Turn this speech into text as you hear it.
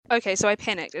Okay, so I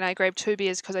panicked and I grabbed 2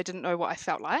 beers because I didn't know what I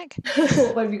felt like.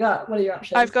 What have you got? What are your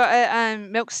options? I've got a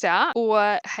milk stout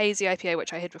or hazy IPA,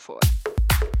 which I had before.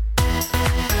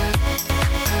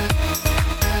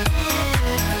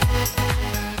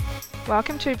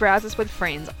 Welcome to Browsers with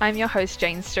Friends. I'm your host,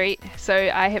 Jane Street.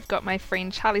 So I have got my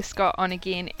friend Charlie Scott on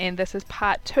again, and this is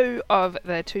part 2 of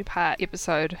the 2-part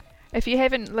episode. If you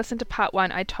haven't listened to part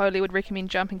 1, I totally would recommend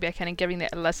jumping back in and giving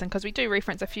that a listen, because we do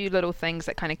reference a few little things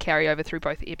that kind of carry over through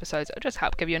both episodes. It'll just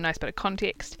help give you a nice bit of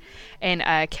context and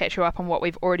catch you up on what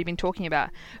we've already been talking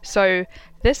about. So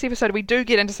this episode we do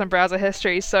get into some browser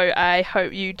history, so I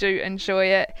hope you do enjoy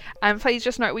it. Please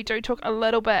just note we do talk a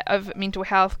little bit of mental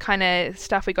health kind of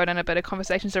stuff. We got in a bit of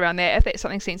conversations around that. If that's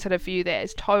something sensitive for you, that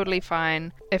is totally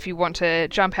fine if you want to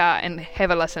jump out and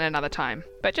have a listen another time.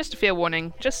 But just a fair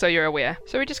warning, just so you're aware.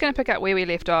 So we're just going to pick up where we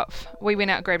left off. We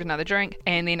went out and grabbed another drink,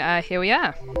 and then here we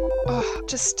are.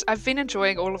 I've been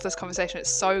enjoying all of this conversation. It's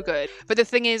so good. But the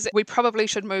thing is, we probably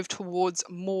should move towards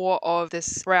more of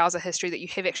this browser history that you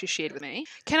have actually shared with me.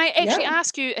 Can I actually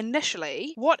ask you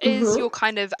initially, what is your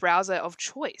kind of browser of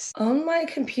choice? On my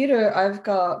computer, I've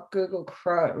got Google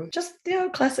Chrome. Just the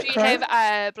old classic Chrome. Do you have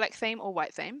a black theme or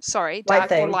white theme? Sorry,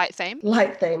 dark or light theme?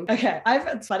 Light theme. Okay,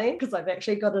 it's funny because I've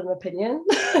actually got an opinion.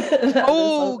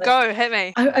 Oh, go, hit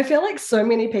me. I feel like so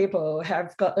many people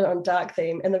have got it on dark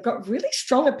theme and they've got really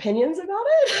strong opinions about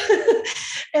it.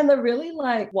 And they're really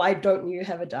like, why don't you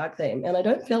have a dark theme? And I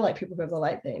don't feel like people who have the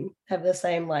light theme have the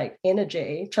same like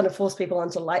energy trying to force people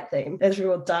onto light theme as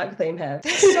real dark theme have.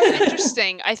 That's so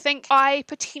interesting. I think I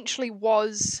potentially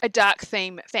was a dark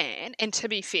theme fan, and to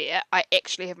be fair, I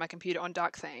actually have my computer on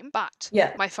dark theme, but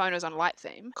my phone is on light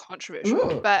theme. Controversial.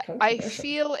 Controversial. I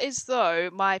feel as though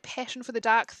my passion for the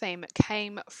dark theme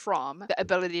came from the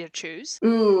ability to choose,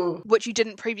 which you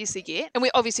didn't previously get. And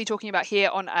we're obviously talking about here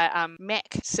on a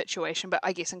Mac situation, but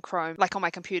I guess in Chrome, like on my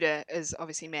computer is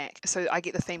obviously Mac, so I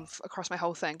get the theme across my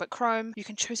whole thing. But Chrome, you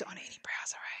can choose it on any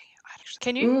browser, eh?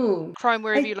 Can you? Chrome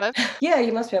wherever you live? Yeah,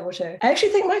 you must be able to. I actually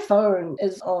think my phone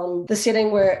is on the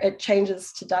setting where it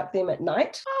changes to dark theme at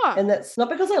night. And that's not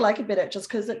because I like it better, just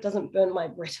because it doesn't burn my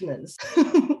retinas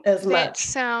as much. That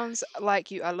sounds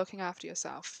like you are looking after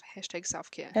yourself. Hashtag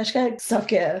self-care. Hashtag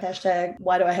self-care. Hashtag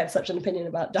why do I have such an opinion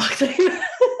about dark theme?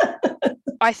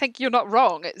 I think you're not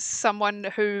wrong. It's someone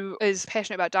who is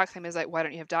passionate about dark theme is like, why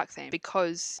don't you have dark theme?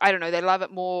 Because, I don't know, they love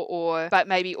it more, but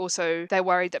maybe also they're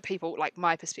worried that people, like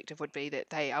my perspective would be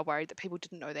that they are worried that people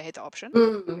didn't know they had the option.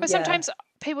 But sometimes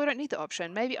people don't need the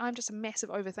option. Maybe I'm just a massive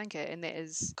overthinker, and that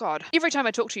is God. Every time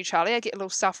I talk to you, Charlie, I get a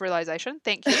little self-realization.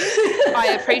 Thank you.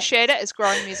 I appreciate it. It's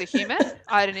growing me as a human.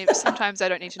 Sometimes I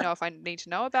don't need to know if I need to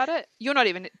know about it. You're not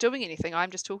even doing anything.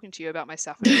 I'm just talking to you about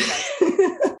myself.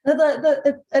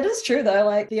 It is true though,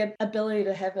 like the ability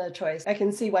to have a choice. I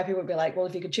can see why people would be like, well,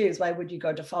 if you could choose, why would you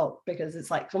go default? Because it's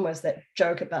like almost that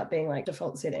joke about being like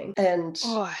default setting. And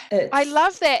I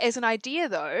love that as an idea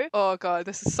though. Oh God,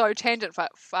 this is so tangent,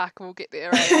 but fuck, we'll get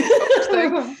there.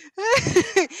 Right?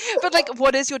 But like,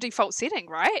 what is your default setting,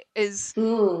 right?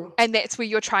 And that's where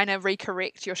you're trying to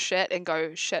recorrect your shit and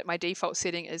go, shit, my default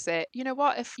setting is that, you know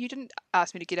what, if you didn't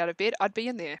ask me to get out of bed, I'd be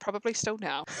in there, probably still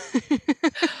now.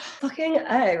 Fucking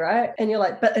A, right? And you're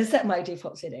like, but is that my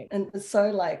default setting? And it's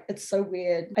so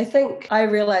weird. I think I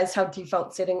realized how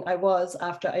default setting I was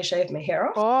after I shaved my hair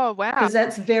off. Oh, wow. Because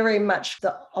that's very much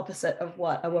the opposite of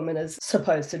what a woman is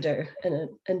supposed to do in an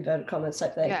inverted commas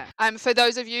type thing. Yeah. For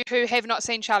those of you who have not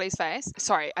seen Charlie's face,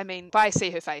 sorry, I mean, by see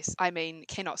her face, I mean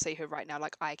cannot see her right now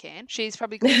like I can. She's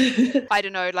probably got, I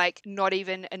don't know, like not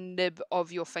even a nib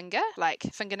of your finger, like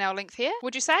fingernail length hair,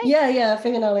 would you say? Yeah,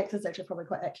 fingernail length is actually probably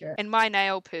quite accurate. And my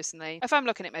nail, personally, if I'm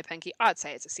looking at my pinky, I'd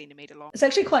say it's a centimetre long. It's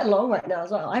actually quite long right now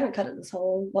as well. I haven't cut it this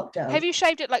whole lockdown. Have you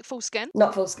shaved it like full skin?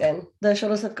 Not full skin. The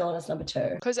shoulders have gone as number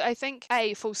 2. Because I think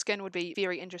A, full skin would be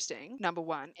very interesting, number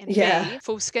 1. And B,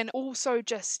 full skin also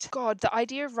just, God, the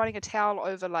idea of running a towel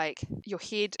over like your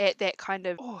head at that kind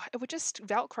of, it would just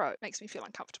Velcro. It makes me feel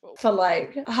uncomfortable. For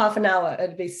like half an hour,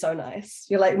 it'd be so nice.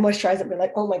 You're like moisturize it and be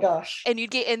like, oh my gosh. And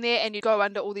you'd get in there and you'd go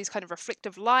under all these kind of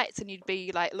reflective lights and you'd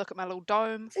be like, look at my little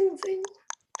dome. Zing,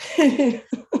 zing.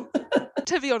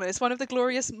 To be honest, one of the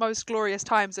most glorious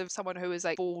times of someone who is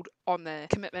like bald on the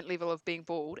commitment level of being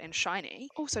bald and shiny.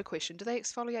 Also question, do they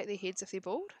exfoliate their heads if they're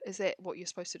bald? Is that what you're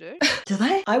supposed to do? Do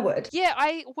they? I would. Yeah,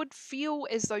 I would feel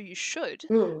as though you should.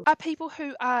 Are people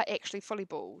who are actually fully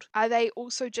bald, are they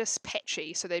also just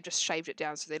patchy, so they've just shaved it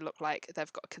down so they look like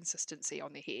they've got consistency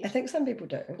on their hair? I think some people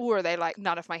do. Or are they like,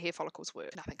 none of my hair follicles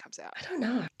work, nothing comes out? I don't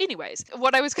know. Anyways,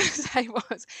 what I was going to say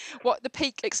was what the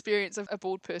peak experience of a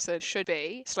bald person should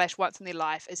be, / once in their their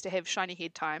life is to have shiny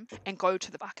head time and go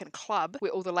to the fucking club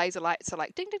where all the laser lights are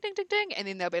like ding, ding, ding, ding, ding, and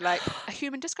then they'll be like a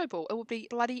human disco ball. It will be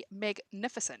bloody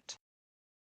magnificent.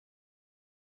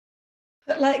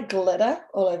 But like glitter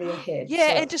all over your head. Yeah,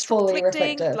 so and it's just fully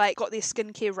reflecting, reflective. like got their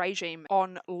skincare regime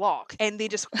on lock, and they're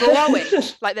just glowing.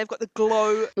 Like they've got the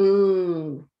glow.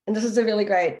 And this is a really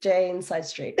great Jane Side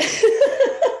Street.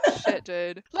 Shit,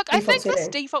 dude. Look, I think this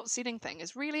default setting thing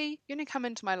is really going to come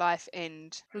into my life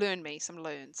and learn me some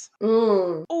learns.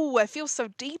 Oh, I feel so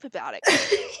deep about it.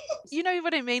 You know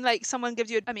what I mean? Like someone gives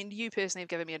you, I mean, you personally have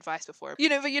given me advice before, you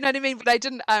know what I mean? But I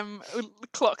didn't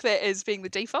clock that as being the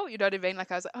default, you know what I mean?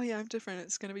 Like I was like, oh yeah, I'm different.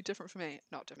 It's going to be different for me.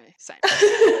 Not to me. Same.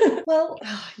 Well,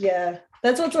 yeah,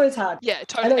 that's what's always hard. Yeah,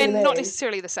 totally. And not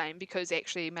necessarily the same, because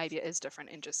actually maybe it is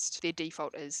different and just their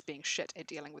default is being shit at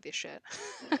dealing with their shit.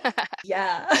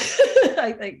 Yeah,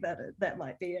 I think that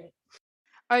might be it.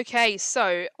 Okay,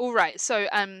 so all right, so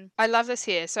I love this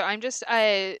here. So I'm just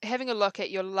having a look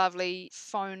at your lovely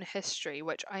phone history,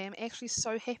 which I am actually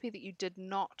so happy that you did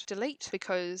not delete,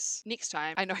 because next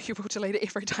time I know you will delete it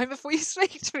every time before you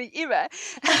speak to me ever.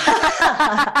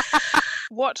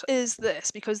 What is this?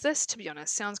 Because this, to be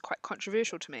honest, sounds quite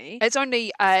controversial to me. It's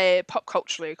only pop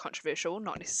culturally controversial,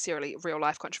 not necessarily real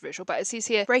life controversial, but it says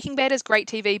here, Breaking Bad is great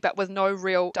TV, but with no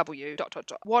real W... ...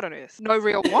 What on earth? No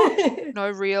real what? No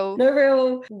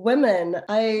real women.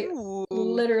 I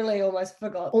literally almost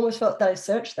felt that I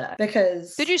searched that,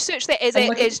 because... Did you search that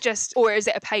as just, or is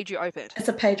it a page you opened? It's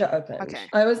a page I opened. Okay.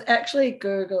 I was actually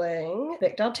Googling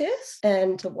Bechdel test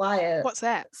and The Wire. What's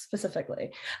that?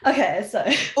 Specifically. Okay, so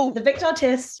the Bechdel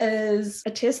test is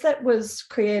a test that was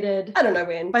created, I don't know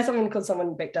when, by someone called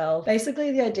someone Bechdel.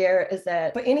 Basically, the idea is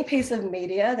that for any piece of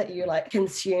media that you like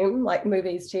consume, like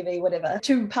movies, TV, whatever,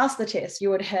 to pass the test,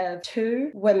 you would have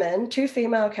two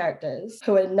female characters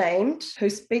who are named, who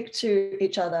speak to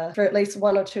each other for at least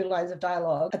one or two lines of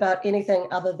dialogue about anything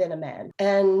other than a man.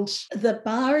 And the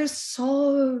bar is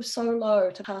so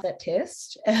low to pass that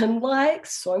test, and like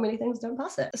so many things don't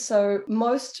pass it. So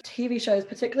most TV shows,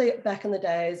 particularly back in the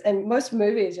days, and most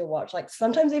movies you'll watch, like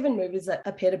sometimes even movies that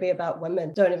appear to be about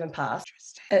women, don't even pass.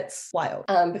 It's wild,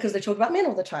 because they talk about men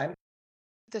all the time.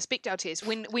 The Bechdel test,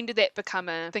 when did that become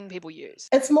a thing people use?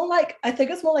 I think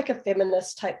it's more like a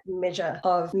feminist type measure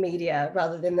of media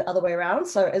rather than the other way around.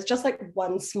 So it's just like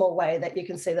one small way that you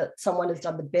can see that someone has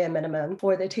done the bare minimum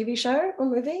for their TV show or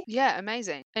movie. Yeah,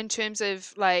 amazing. In terms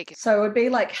of like... So it would be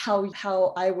like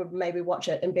how I would maybe watch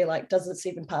it and be like, does this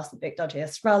even pass the Bechdel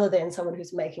test? Rather than someone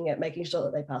who's making sure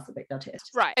that they pass the Bechdel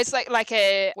test. Right. It's like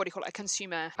a, what do you call it, a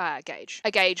consumer gauge.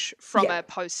 A gauge from a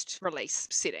post-release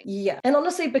setting. Yeah. And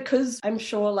honestly, because I'm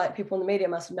sure like people in the media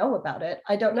must know about it,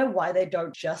 I don't know why they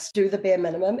don't just do the bare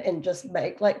minimum and just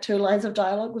make like two lines of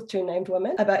dialogue with two named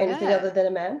women about anything other than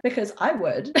a man, because I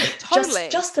would. Totally.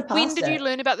 just to pass When did you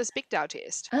learn about this Bechdel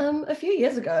test? A few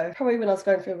years ago, probably when I was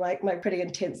going through like my pretty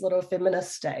intense little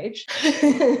feminist stage.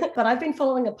 But I've been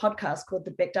following a podcast called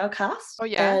the Bechdel Cast. Oh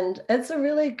yeah. And it's a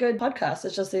really good podcast.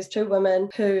 It's just these two women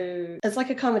it's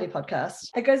like a comedy podcast.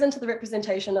 It goes into the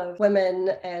representation of women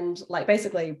and like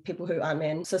basically people who aren't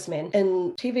men, cis men,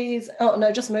 in TV.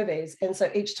 Just movies. And so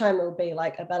each time it'll be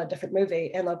like about a different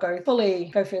movie, and they'll go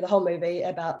through the whole movie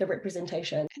about the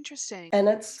representation. Interesting. And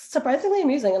it's surprisingly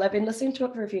amusing, and I've been listening to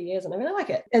it for a few years and I really like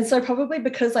it. And so probably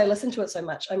because I listen to it so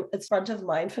much, it's front of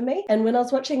mind for me. And when I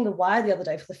was watching The Wire the other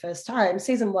day for the first time,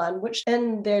 season 1, which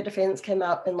in their defense came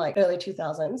out in like early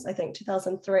 2000s, I think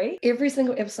 2003, every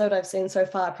single episode I've seen so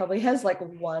far probably has like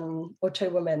one or two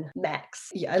women max.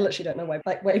 Yeah, I literally don't know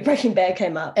why Breaking Bad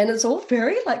came up. And it's all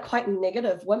very like quite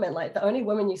negative women. Like the only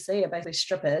women you see are basically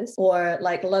strippers or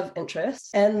like love interests,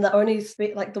 and the only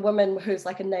the woman who's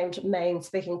like a named main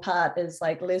speaking part is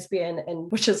like lesbian,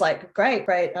 and which is like great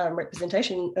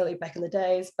representation early back in the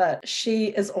days. But she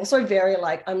is also very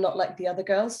like, I'm not like the other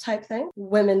girls type thing.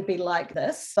 Women be like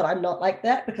this, but I'm not like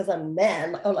that because I'm a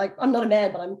man. Or like I'm not a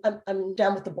man, but I'm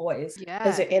down with the boys. Yeah.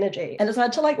 There's your energy. And it's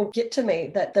hard to like get to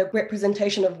me that the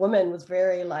representation of women was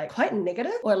very like quite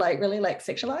negative or like really like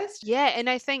sexualized. Yeah, and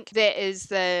I think that is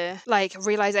the like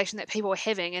realization that people are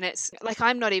having, and it's like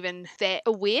I'm not even that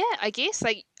aware, I guess.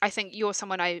 Like I think you're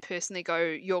someone I personally go,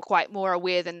 you're quite more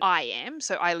aware than I am,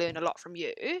 so I learn a lot from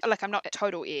you. Like I'm not a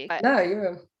total egg. No,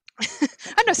 you're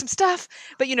I know some stuff,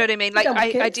 but you know what I mean? Like, Down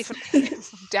with the I kids. definitely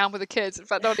down with the kids,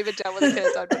 but not even down with the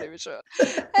kids, I'm not even sure.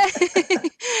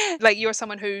 Like, you're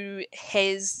someone who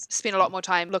has spent a lot more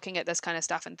time looking at this kind of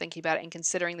stuff and thinking about it and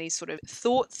considering these sort of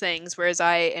thought things, whereas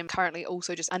I am currently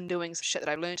also just undoing some shit that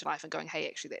I've learned in life and going, hey,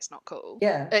 actually, that's not cool.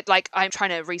 Yeah. Like, I'm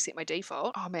trying to reset my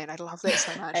default. Oh man, I love that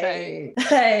so much. Hey.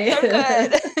 So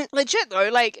good. Legit though,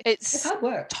 like It's hard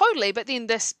work. totally. But then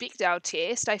this Bechdel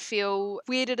test, I feel,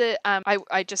 where did it?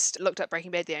 I just looked up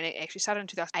Breaking Bad there, and it actually started in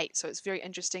 2008. So it's very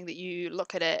interesting that you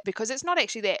look at it because it's not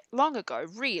actually that long ago,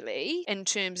 really, in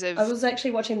terms of. I was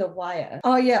actually watching The Wire.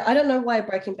 Oh yeah, I don't know why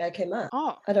Breaking Bad came up.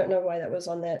 Oh, I don't know why that was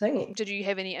on that thingy. did you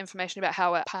have any information about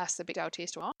how it passed the Bechdel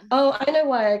test or not? Oh, I know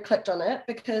why I clicked on it,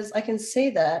 because I can see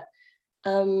that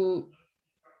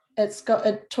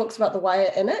it talks about The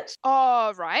Wire in it.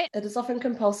 Oh, right. It is often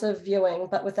compulsive viewing,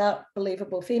 but without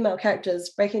believable female characters,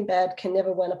 Breaking Bad can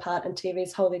never win a part in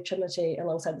TV's holy trinity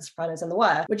alongside The Sopranos and The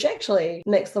Wire, which actually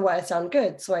makes The Wire sound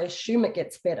good. So I assume it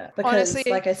gets better because, Honestly,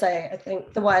 like I say, I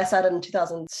think The Wire started in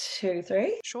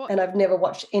 2002-3, sure. and I've never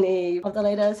watched any of the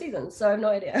later seasons, so I have no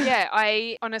idea. Yeah,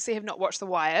 I honestly have not watched The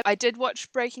Wire. I did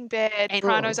watch Breaking Bad and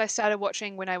Sopranos. I started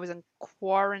watching when I was in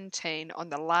quarantine on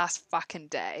the last fucking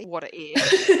day. What a year.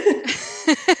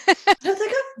 I don't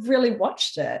think I've really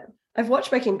watched it. I've watched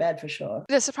Breaking Bad for sure.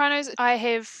 The Sopranos, I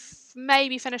have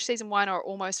maybe finished season 1 or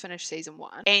almost finished season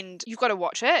 1, and you've got to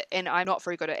watch it, and I'm not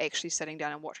very good at actually sitting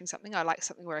down and watching something. I like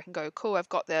something where I can go, cool, I've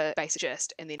got the basic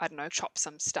gist, and then, I don't know, chop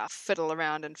some stuff, fiddle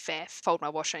around and faff, fold my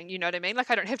washing, you know what I mean?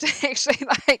 Like, I don't have to actually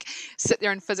like sit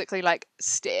there and physically like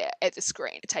stare at the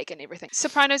screen, take in everything.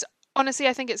 Sopranos, honestly,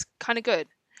 I think it's kind of good.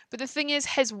 But the thing is,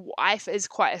 his wife is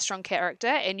quite a strong character,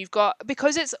 and you've got,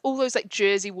 because it's all those like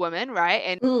Jersey women, right?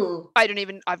 And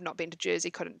I've not been to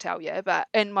Jersey, couldn't tell you, but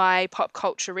in my pop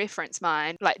culture reference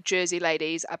mind, like Jersey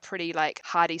ladies are pretty like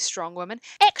hardy, strong women.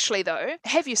 Actually though,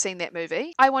 have you seen that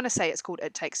movie? I want to say it's called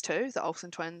It Takes Two, the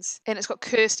Olsen twins, and it's got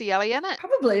Kirstie Alley in it.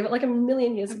 Probably, but like a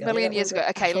million years ago. A million years ago.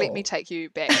 Okay, let me take you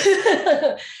back.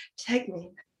 Take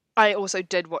me. I also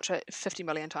did watch it 50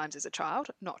 million times as a child,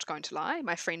 not going to lie.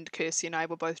 My friend Kirsty and I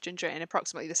were both ginger and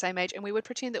approximately the same age, and we would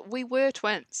pretend that we were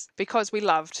twins because we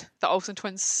loved the Olsen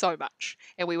twins so much,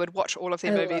 and we would watch all of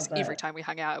their movies every time we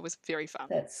hung out. It was very fun.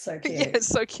 That's so cute. Yeah, it's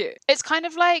so cute. It's kind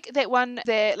of like that one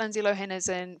that Lindsay Lohan is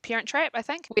in, Parent Trap, I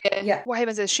think, where what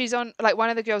happens is she's on, like, one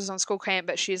of the girls is on school camp,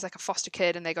 but she's like a foster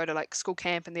kid, and they go to like school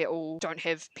camp, and they all don't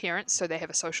have parents, so they have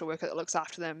a social worker that looks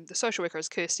after them. The social worker is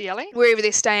Kirstie Alley. Wherever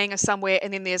they're staying is somewhere,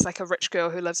 and then there's like a rich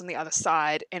girl who lives on the other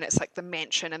side, and it's like the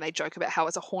mansion, and they joke about how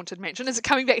it's a haunted mansion. Is it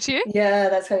coming back to you? Yeah,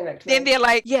 that's coming back to me. Then they're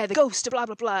like, yeah, the ghost of blah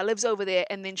blah blah lives over there,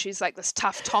 and then she's like this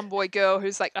tough tomboy girl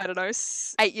who's like, I don't know,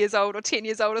 8 years old or 10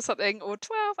 years old or something, or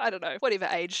 12, I don't know, whatever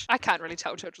age. I can't really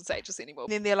tell children's ages anymore.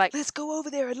 And then they're like, let's go over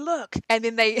there and look, and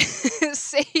then they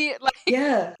see like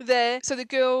the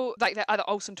girl, like the other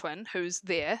Olsen twin who's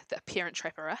there, the Parent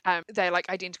Trapper, they're like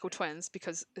identical twins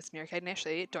because it's Mary Kate and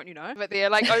Ashley, don't you know? But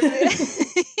they're like over there.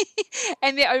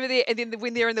 And they're over there, and then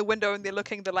when they're in the window and they're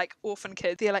looking, the like orphan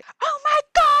kid, they're like, oh my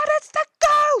god, it's the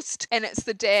ghost! And it's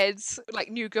the dad's like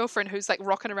new girlfriend who's like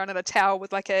rocking around in a towel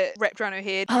with like a wrapped around her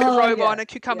head, a robe on, and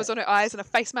cucumbers on her eyes, and a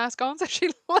face mask on, so she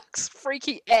looks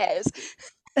freaky as.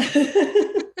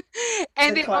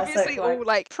 And they're obviously all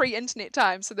like pre-internet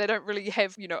time, so they don't really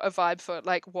have, you know, a vibe for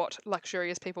like what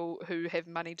luxurious people who have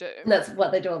money do. That's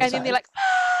what they do all the time. And then they're like,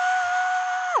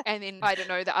 and then, I don't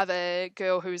know, the other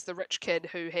girl who's the rich kid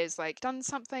who has like done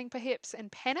something perhaps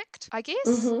and panicked, I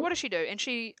guess. What does she do? And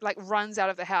she like runs out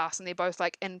of the house, and they're both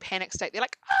like in panic state. They're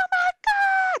like, oh my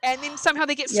god! And then somehow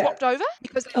they get swapped over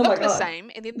because they look the same,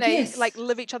 and then they like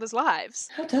live each other's lives.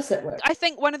 How does that work? I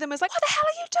think one of them is like, what the hell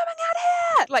are you doing out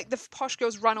here? Like the posh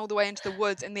girls run all the way into the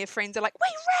woods, and their friends are like, we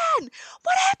ran!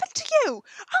 What happened to you?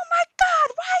 Oh my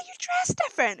god, why are you dressed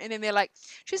different? And then they're like,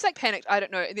 she's like panicked, I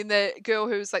don't know. And then the girl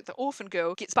who's like the orphan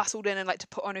girl gets bustled in and like to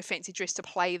put on her fancy dress to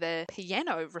play the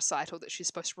piano recital that she's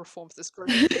supposed to perform for this group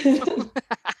of people.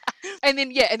 And then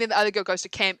the other girl goes to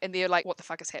camp, and they're like, what the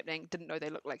fuck is happening? Didn't know they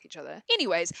looked like each other.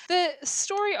 Anyways, the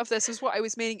story of this is what I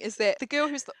was meaning is that the girl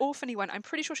who's the orphany one, I'm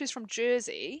pretty sure she's from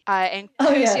Jersey, and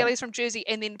Kirstie Alley is from Jersey,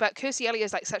 but Kirstie Alley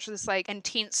is like such this like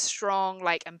intense, strong,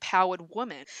 like empowered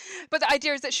woman. But the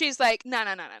idea is that she's like, no,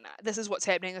 this is what's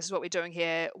happening, this is what we're doing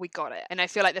here, we got it. And I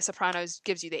feel like The Sopranos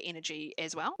gives you that energy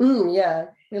as well. Yeah,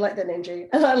 we like that energy.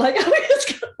 And I like how we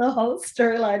just got the whole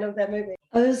storyline of that movie.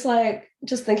 I was like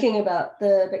just thinking about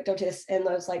the Bechdel test and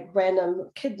those like random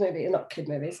not kid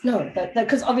movies. No,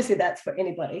 because obviously that's for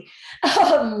anybody.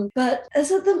 But is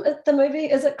it the movie?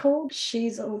 Is it called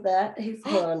She's All That? Hang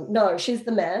on. No, She's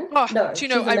the Man. Oh, No, do you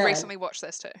know, She's the I Man. recently watched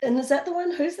this too. And is that the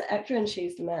one? Who's the actor in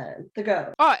She's the Man? The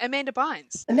girl. Oh, Amanda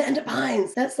Bynes. Amanda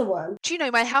Bynes. That's the one. Do you know,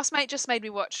 my housemate just made me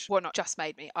watch, well, not just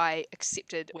made me, I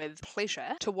accepted with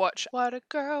pleasure to watch What a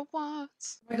Girl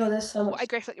Wants. Oh my God, there's so much. What I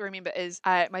graphically remember is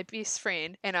my best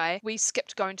friend and we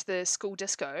skipped going to the school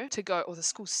disco or the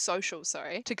school social,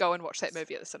 sorry, to go and watch that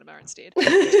movie at the cinema instead.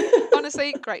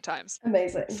 Honestly, great times.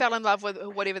 Amazing. Fell in love with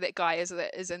whatever that guy is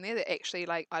that is in there that actually,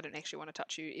 like, I don't actually want to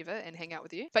touch you ever and hang out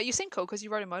with you. But you seem cool because you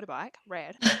rode a motorbike.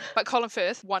 Rad. But Colin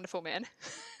Firth, wonderful man.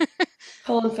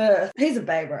 Colin Firth. He's a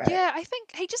babe, right? Yeah, I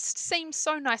think he just seems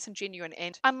so nice and genuine.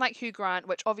 And unlike Hugh Grant,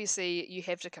 which obviously you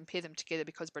have to compare them together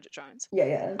because Bridget Jones.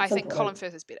 Yeah. I think Colin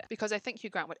Firth is better because I think Hugh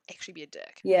Grant would actually be a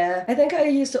dick. Yeah, I think I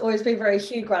used to always be very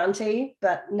Hugh Granty,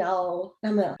 but now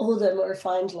I'm an older, more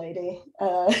refined lady.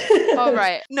 Oh,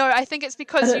 right. No, I think it's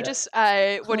because you just,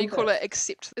 what do you call Colin it,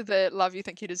 accept the love you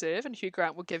think you deserve, and Hugh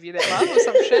Grant will give you that love or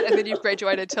some shit, and then you've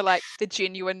graduated to, like, the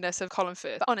genuineness of Colin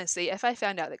Firth. But honestly, if I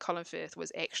found out that Colin Firth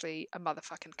was actually a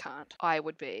motherfucking cunt, I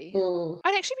would be...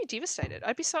 I'd actually be devastated.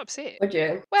 I'd be so upset. Would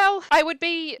you? Well, I would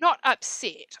be not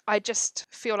upset. I just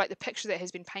feel like the picture that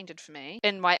has been painted for me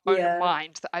in my own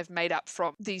mind that I've made up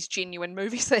from these genuine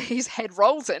movies that he's had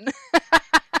roles in.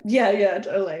 Yeah,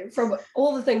 totally. From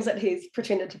all the things that he's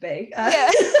pretended to be. Yeah.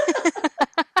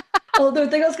 Oh, the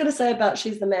thing I was going to say about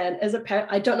She's the Man is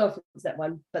I don't know if it's that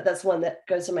one, but that's one that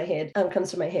comes to my head,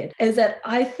 is that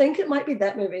I think it might be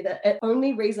that movie that the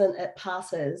only reason it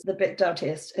passes the Bechdel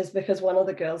test is because one of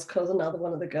the girls calls another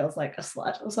one of the girls like a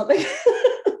slut or something.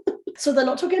 So they're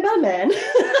not talking about a man.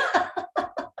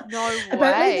 No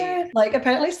way.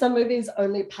 Apparently some movies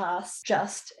only pass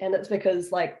just, and it's because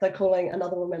like they're calling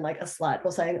another woman like a slut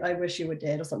or saying I wish you were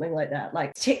dead or something like that.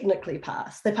 Like technically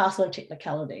they pass on a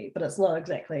technicality, but it's not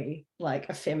exactly like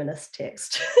a feminist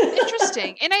text.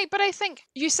 Interesting. But I think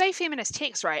you say feminist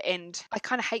text, right? And I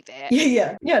kind of hate that.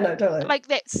 Yeah, no, totally. Like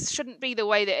that shouldn't be the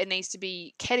way that it needs to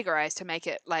be categorized to make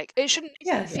it like it shouldn't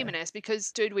be feminist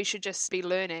because dude, we should just be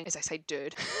learning, as I say,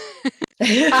 dude.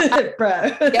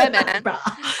 Bro. Yeah, man. Bro.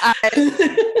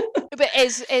 But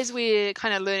as we're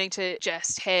kind of learning to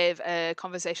just have a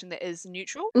conversation that is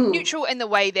neutral in the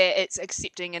way that it's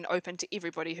accepting and open to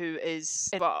everybody who is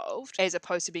involved, as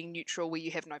opposed to being neutral where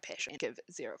you have no passion and give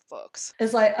zero fucks.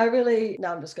 It's like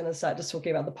I'm just going to start just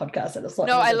talking about the podcast, and it's not.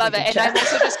 No, I love it, and I'm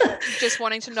also just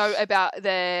wanting to know about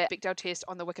the Bechdel test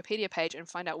on the Wikipedia page and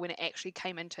find out when it actually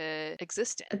came into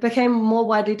existence. It became more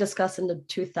widely discussed in the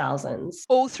 2000s.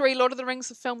 All three Lord of the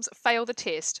Rings films fail the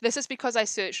test. This is because I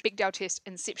searched Bechdel test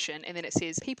Inception, and then it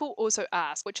says people also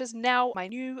ask, which is now my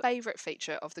new favorite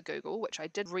feature of the Google, which I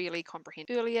did really comprehend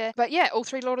earlier. But yeah, all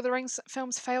three Lord of the Rings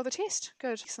films fail the test.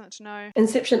 Good, excellent to know.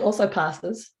 Inception also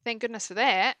passes. Thank goodness for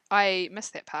that. I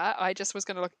missed that part. I just was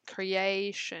going to look at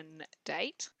creation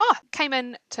date. Oh, came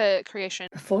in to creation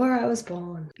before I was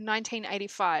born.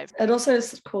 1985. It also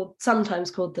is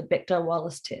sometimes called the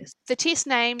Bechdel-Wallace test. The test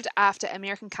named after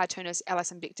American cartoonist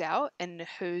Alison Bechdel, in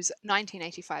whose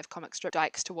 1985 comic strip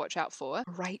Dykes to Watch Out For.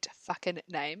 Great fucking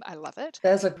name. I love it.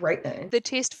 That's a great name. The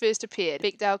test first appeared.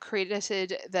 Bechdel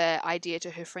credited the idea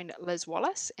to her friend Liz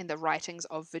Wallace and the writings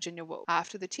of Virginia Woolf.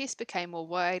 After the test became more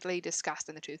widely discussed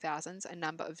in the 2000s, a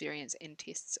number of variants and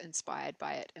tests inspired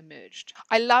by it emerged.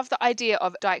 I love the idea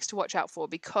of Dykes to Watch Out For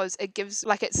because it gives,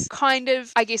 like, it's kind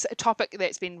of, I guess, a topic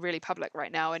that's been really public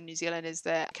right now in New Zealand is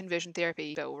the conversion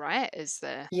therapy bill, right? Is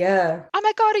the, oh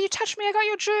my God, you touched me, I got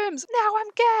your germs, now I'm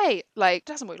gay. Like, it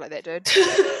doesn't work like that, dude.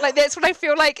 Like, that's what I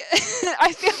feel like.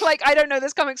 I feel like I don't know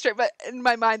this comic strip, but in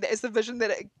my mind, that is the vision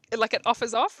that it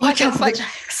offers off. Watch out for like,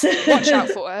 watch out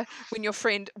for for when your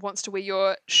friend wants to wear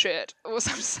your shirt or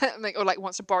something, or like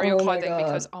wants to borrow your clothing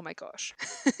because, oh my gosh.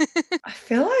 I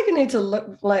feel like I need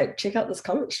to check out this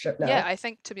comic strip now. Yeah, I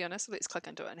think, to be honest, let's click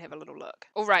into it and have a little look.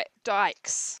 All right,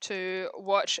 Dykes to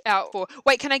Watch Out For.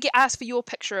 Wait, can I ask for your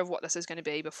picture of what this is going to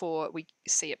be before we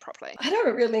see it properly? I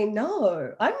don't really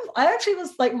know. I actually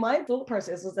was like, my thought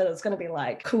process was that it's going to be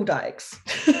like cool Dykes.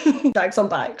 Dykes on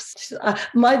bikes.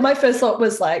 My first thought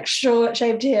was like short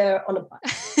shaved hair on a bike.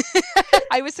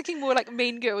 I was thinking more like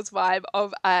Mean Girls vibe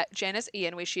of Janice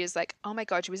Ian, where she is like, oh my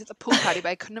God, she was at the pool party, but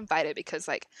I couldn't invite her because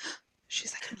like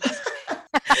she's like in love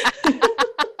with me.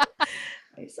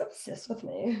 He's obsessed with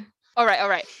me. All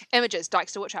right. Images,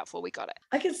 Dykes to Watch Out For. We got it.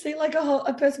 I can see like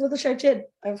a person with a shaved head.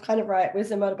 I was kind of right. Where's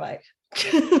their motorbike?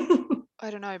 I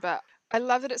don't know, but I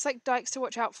love that it's like dykes to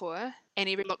watch out for, and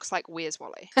everyone looks like Where's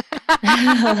Wally?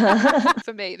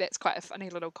 For me, that's quite a funny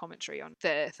little commentary on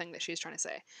the thing that she's trying to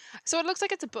say. So it looks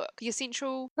like it's a book. The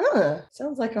essential.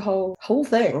 Sounds like a whole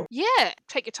thing. Yeah,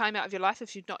 take your time out of your life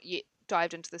if you've not yet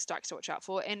dived into this dykes to watch out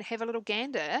for, and have a little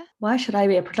gander. Why should I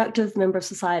be a productive member of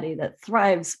society that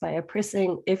thrives by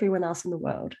oppressing everyone else in the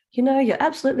world? You know, you're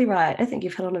absolutely right. I think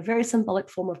you've hit on a very symbolic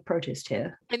form of protest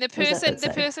here. And the What does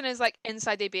that person say? is like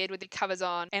inside their bed with their covers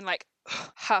on and like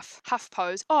huff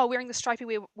pose. Oh, wearing the stripy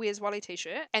Where's Wally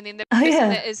t-shirt. And then the Oh, person yeah.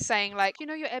 that is saying like, you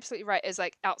know, you're absolutely right, is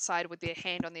like outside with their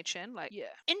hand on their chin. Like,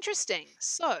 yeah. Interesting.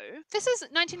 So this is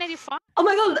 1985. Oh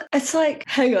my God, it's like,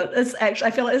 hang on, it's actually,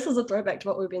 I feel like this is a throwback to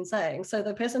what we've been saying. So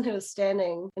the person who was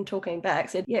standing and talking back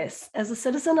said, yes, as a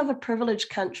citizen of a privileged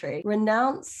country,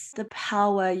 renounce the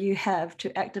power you have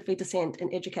to actively dissent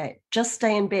and educate. Just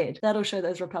stay in bed. That'll show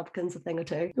those Republicans a thing or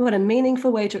two. What a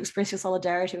meaningful way to express your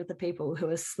solidarity with the people who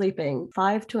are sleeping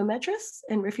 5 to a mattress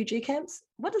in refugee camps.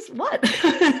 What?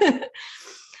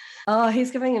 Oh, he's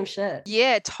giving him shit.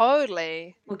 Yeah,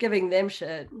 totally. Or giving them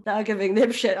shit. They're giving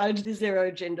them shit. I did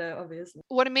zero gender, obviously.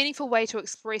 What a meaningful way to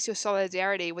express your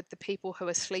solidarity with the people who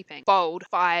are sleeping. Bold,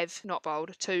 5, not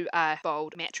bold, to a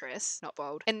bold mattress, not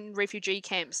bold, in refugee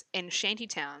camps and shanty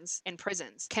towns and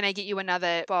prisons. Can I get you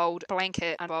another bold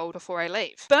blanket and bold before I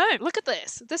leave? Boom, look at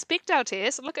this. This Bechdel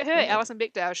test, look at her, Yeah. Alison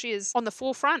Bechdel. She is on the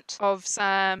forefront of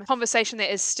some conversation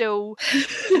that is still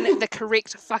in the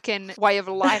correct fucking way of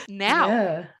life now.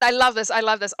 Yeah. I love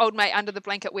this. Old mate under the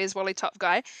blanket, Where's Wally top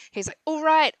guy. He's like, all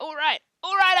right,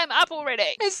 I'm up already.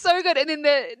 It's so good. And then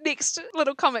the next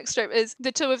little comic strip is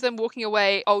the two of them walking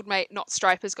away. Old mate, not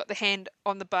Stripe, has got the hand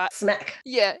on the butt. Smack.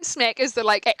 Yeah, smack is the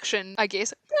like action, I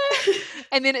guess.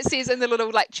 And then it says in the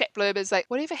little like chat blurb is like,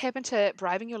 whatever happened to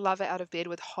bribing your lover out of bed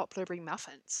with hot blueberry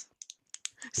muffins?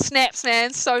 Snaps,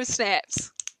 man, so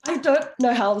snaps. I don't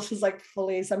know how this is like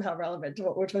fully somehow relevant to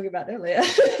what we were talking about earlier.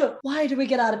 Why do we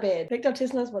get out of bed? Victor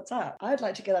Tess knows what's up. I'd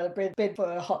like to get out of bed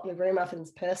for hot blueberry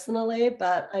muffins personally,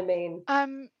 but I mean...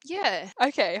 Yeah.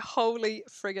 Okay, holy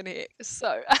friggin' heck.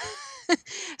 So,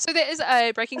 so that is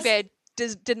a Breaking Bad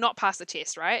did not pass the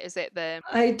test, right? Is that the...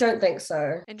 I don't think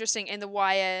so. Interesting. And The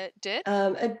Wire did?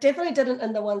 It definitely didn't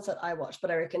in the ones that I watched, but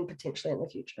I reckon potentially in the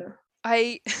future.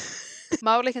 I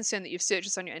mildly concerned that you've searched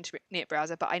this on your internet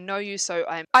browser, but I know you, so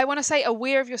I want to say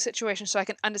aware of your situation so I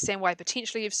can understand why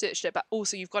potentially you've searched it, but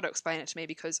also you've got to explain it to me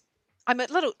because I'm a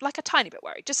little, like a tiny bit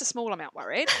worried, just a small amount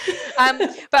worried.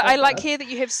 But I like here that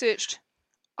you have searched,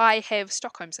 I have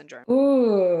Stockholm Syndrome.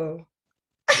 Ooh.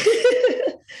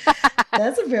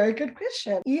 That's a very good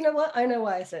question. You know what? I know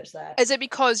why I searched that. Is it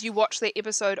because you watched the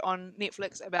episode on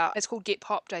Netflix about, it's called Get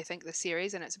Popped, I think, the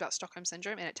series, and it's about Stockholm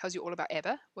Syndrome, and it tells you all about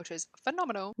ABBA, which is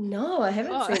phenomenal. No, I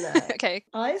haven't seen that. Okay.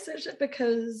 I searched it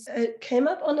because it came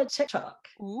up on a TikTok.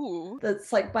 Ooh.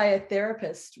 That's like by a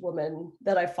therapist woman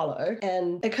that I follow.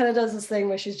 And it kind of does this thing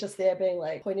where she's just there being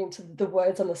like pointing to the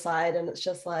words on the side. And it's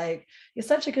just like, you're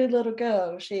such a good little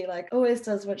girl. She like always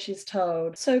does what she's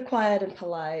told. So quiet and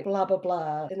polite, blah, blah,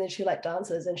 blah. And then she like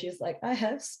dances and she's like, I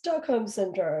have Stockholm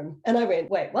Syndrome. And I went,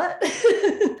 wait, what?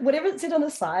 Whatever it said on the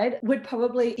side would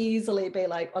probably easily be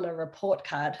like on a report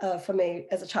card for me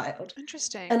as a child.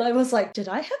 Interesting. And I was like, did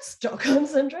I have Stockholm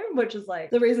Syndrome? Which is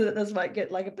like the reason that this might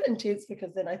get like a bit intense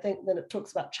because then I think then it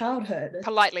talks about childhood.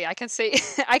 Politely, I can see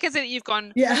that you've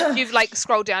gone, Yeah. you've like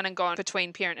scrolled down and gone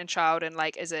between parent and child and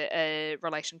like, is it a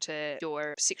relation to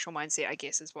your sexual mindset, I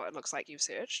guess is what it looks like you've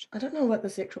searched. I don't know what the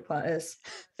sexual part is,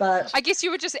 but I guess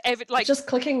you were just like just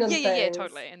clicking on yeah, things.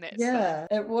 totally. And that's Yeah,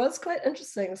 it was quite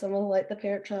interesting. Some of like the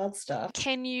parent-child stuff.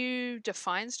 Can you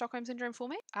define Stockholm Syndrome for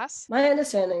me? Us? My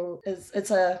understanding is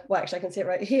actually I can see it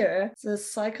right here. It's a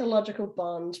psychological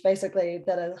bond basically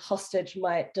that a hostage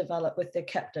might develop with their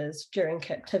captors during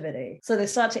captivity. So they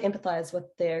start to empathize with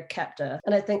their captor.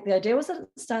 And I think the idea was that it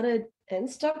started in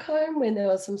Stockholm when there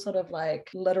was some sort of like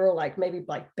literal like maybe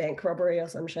like bank robbery or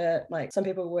some shit. Like some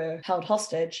people were held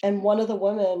hostage and one of the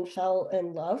women fell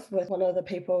in love with one of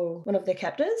their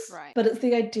captors. Right. But it's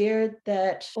the idea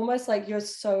that almost like you're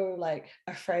so like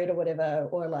afraid or whatever,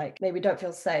 or like maybe don't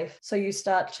feel safe. So you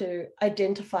start to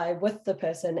identify with the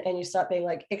person and you start being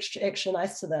like extra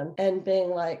nice to them and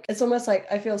being like, it's almost like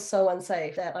I feel so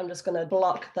unsafe that I'm just going to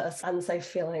block this unsafe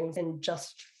feelings and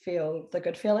just feel the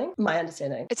good feeling. My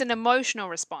understanding. It's an emotional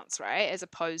response, right? As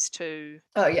opposed to,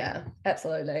 Oh yeah,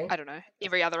 absolutely. I don't know,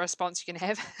 every other response you can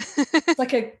have. It's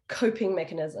like a coping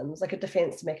mechanism. It's like a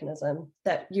defense mechanism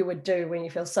that you would do when you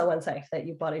feel so unsafe that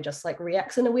your body just like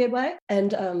reacts in a weird way.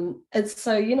 And it's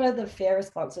so, you know, the fear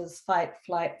responses: fight,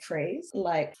 flight, freeze,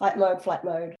 like flight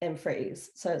mode, and freeze.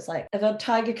 So it's like if a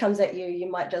tiger comes at you, you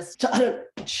might just,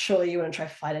 surely you wouldn't try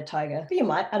to fight a tiger, but you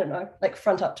might, I don't know, like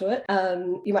front up to it.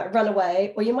 You might run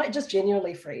away, or you might just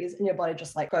genuinely freeze and your body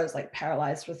just like goes like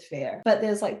paralyzed with fear. But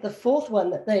there's like the fourth one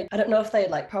that I don't know if they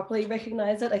like properly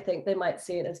recognize it. I think they might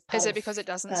see it as part Is it of, because it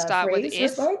doesn't start with F?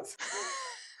 Response.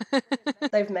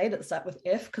 They've made it start with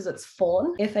F because it's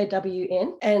fawn,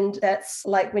 F-A-W-N, and that's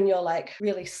like when you're like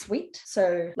really sweet.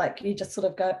 So like you just sort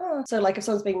of go, oh. So like if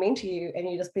someone's being mean to you and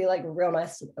you just be like real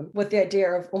nice to them with the idea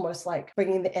of almost like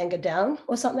bringing the anger down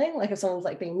or something. Like if someone's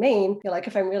like being mean, you're like,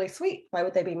 if I'm really sweet, why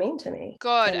would they be mean to me?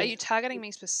 God, are you targeting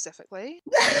me specifically?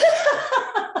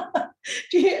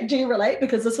 Do you relate?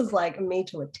 Because this is like me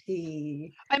to a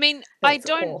T. I mean, I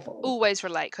don't always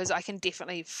relate because I can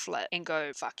definitely flip and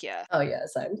go, fuck yeah. Oh yeah,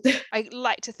 same. I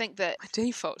like to think that my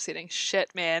default setting, shit,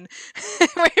 man.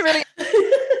 We really...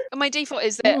 My default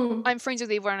is that I'm friends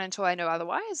with everyone until I know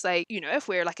otherwise. Like, you know, if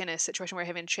we're like in a situation where we're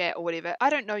having a chat or whatever, I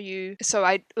don't know you, so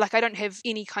I don't have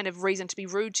any kind of reason to be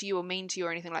rude to you or mean to you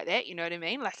or anything like that. You know what I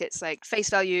mean? Like, it's like face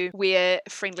value, we're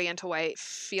friendly until I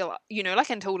feel, you know, like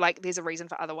until like there's a reason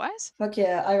for otherwise. Fuck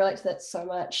yeah, I relate to that so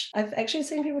much. I've actually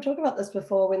seen people talk about this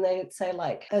before when they say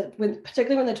like,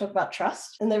 particularly when they talk about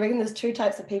trust, and they reckon there's two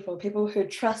types of people who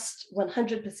trust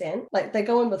 100%, like they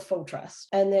go in with full trust,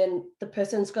 and then the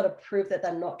person's got to prove that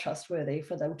they're not trustworthy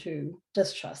for them to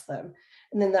distrust them.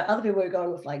 And then there are other people who go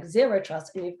in with like zero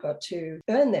trust, and you've got to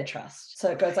earn their trust.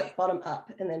 So it goes like bottom up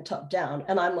and then top down.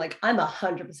 And I'm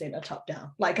 100% a top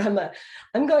down. Like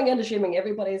I'm going in assuming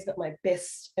everybody's got my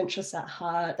best interests at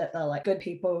heart, that they're like good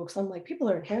people. Because I'm like, people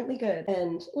are inherently good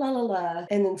and la la la.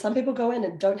 And then some people go in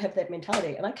and don't have that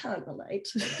mentality, and I can't relate.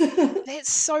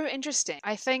 That's so interesting.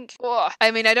 I think,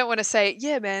 I mean, I don't want to say,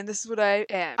 yeah, man, this is what I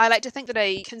am. I like to think that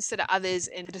I consider others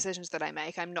in the decisions that I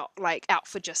make. I'm not like out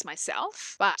for just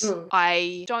myself, but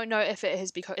I don't know if it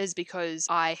is because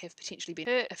I have potentially been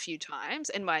hurt a few times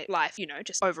in my life, you know,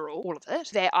 just overall, all of it,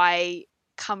 that I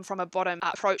come from a bottom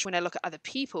up approach when I look at other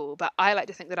people. But I like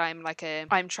to think that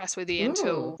I'm trustworthy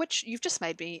until, which you've just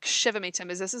made me shiver me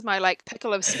timbers. This is my like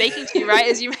pickle of speaking to you, right?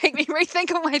 As you make me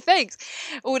rethink all my things,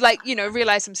 or like, you know,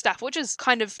 realize some stuff, which is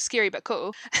kind of scary but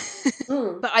cool.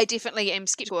 But I definitely am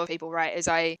skeptical of people, right? As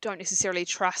I don't necessarily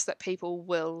trust that people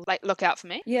will like look out for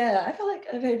me. Yeah, I feel like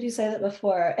I've heard you say that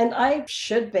before, and I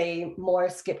should be more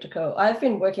skeptical. I've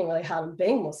been working really hard on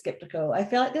being more skeptical. I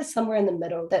feel like there's somewhere in the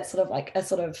middle that's sort of like a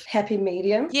sort of happy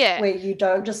medium, where you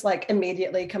don't just like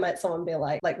immediately come at someone and be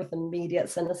like with immediate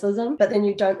cynicism, but then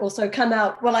you don't also come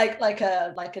out like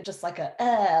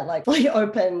fully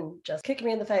open, just kick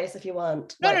me in the face if you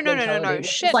want. No,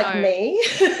 shit, like no. Me.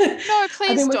 No, please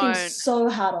I've been don't. working so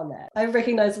hard on that. I've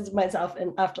recognized it myself,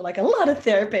 and after like a lot of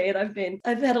therapy, and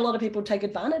I've had a lot of people take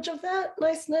advantage of that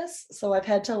niceness. So I've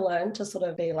had to learn to sort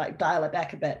of be like dial it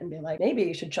back a bit and be like, maybe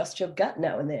you should trust your gut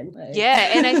now and then. Like,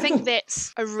 yeah, and I think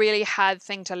that's a really hard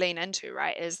thing to lean into,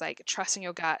 right? Is like trusting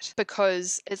your gut,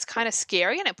 because it's kind of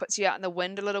scary and it puts you out in the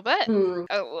wind a little bit.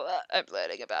 Oh, I'm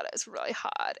learning about it. It's really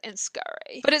hard and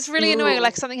scary, but it's really annoying.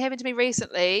 Like something happened to me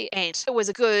recently, and it was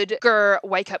a good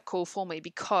wake up call for me,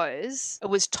 because it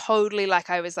was totally like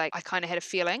I kind of had a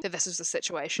feeling that this was the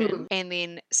situation, and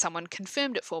then someone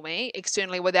confirmed it for me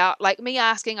externally without like me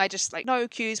asking. I just like no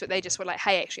cues, but they just were like,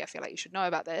 hey, actually I feel like you should know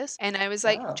about this. And I was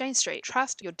like, Jane Street,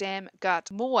 trust your damn gut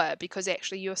more, because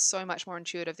actually you're so much more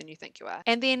intuitive than you think you are.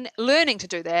 And then learning to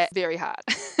do that, very hard.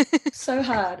 So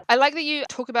hard. I like that you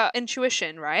talk about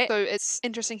intuition, right? So it's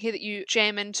interesting here that you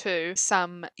jam into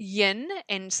some yin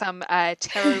and some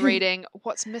tarot reading.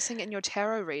 What's missing in your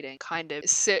tarot reading kind of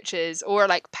searches or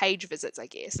like page visits, I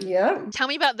guess. Yeah. Tell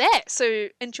me about that. So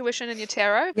intuition in your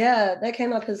tarot? Yeah, that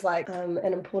came up as like an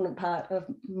important part of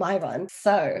my run.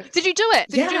 So did you do it?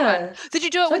 Did you do one? Did you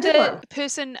do it with the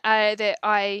person that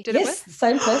I did it with? Yes,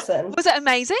 same person. Was it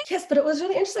amazing? Yes, but it was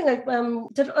really interesting. I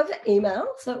did it over email,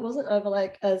 so it wasn't over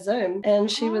like a Zoom, and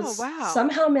she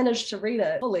somehow managed to read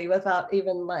it fully without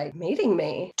even like meeting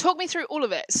me. Talk me through all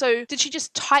of it. So did she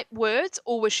just type words,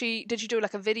 or did you do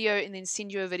like a video and then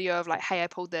send you a video of like, hey, I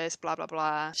pulled this, blah blah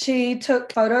blah? She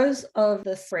took photos of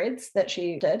the threads that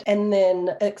she did and then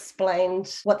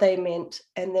explained what they meant,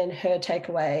 and then her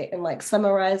takeaway, and like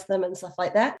summarized them and stuff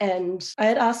like that. And I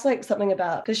had asked like something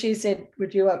about, because she said,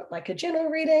 would you want like a general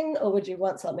reading, or would you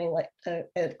want something like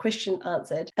a question question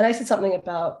answered. And I said something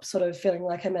about sort of feeling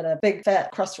like I'm at a big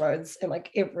fat crossroads in like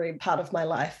every part of my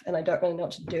life and I don't really know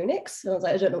what to do next. And I was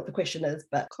like, I don't know what the question is,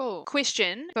 but Cool.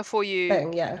 Question before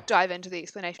you yeah. dive into the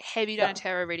explanation. Have you done a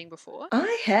tarot reading before?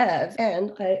 I have,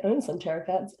 and I own some tarot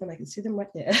cards and I can see them right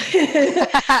there.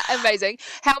 Amazing.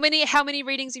 How many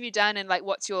readings have you done, and like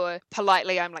what's your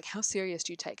politely, I'm like, how serious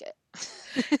do you take it?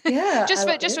 Yeah, just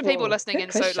for people listening,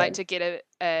 and question. so like to get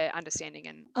a understanding.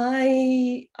 And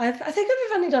I think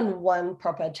I've only done one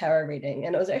proper tarot reading,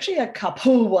 and it was actually a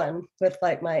couple one with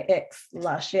like my ex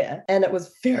last year, and it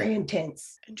was very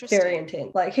intense. Very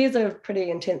intense. Like he's a pretty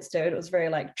intense dude. It was very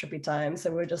like trippy time. So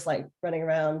we were just like running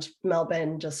around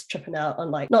Melbourne, just tripping out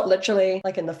on like not literally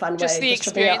like in the fun just way, the just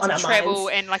tripping out on our travel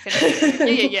minds. and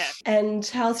like yeah. And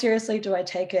how seriously do I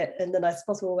take it in the nicest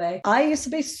possible way? I used to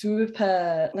be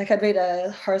super like I'd read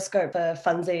a horoscope for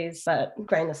funsies, but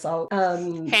grain of salt.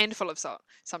 Handful of salt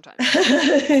sometimes.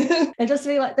 And just to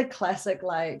be like the classic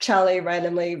like Charlie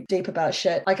randomly deep about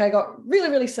shit. Like I got really,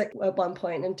 really sick at one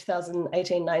point in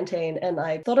 2018-19 and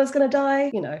I thought I was gonna die,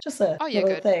 you know, just a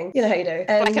little thing. You know how you do.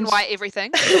 Black and white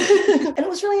everything. And it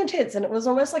was really intense and it was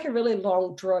almost like a really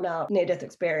long drawn out near-death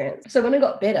experience. So when it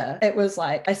got better, it was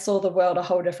like I saw the world a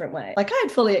whole different way. Like I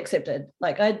had fully accepted,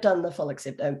 like I'd done the full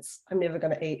acceptance. I'm never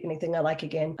gonna eat anything I like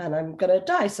again and I'm gonna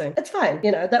die soon. It's fine.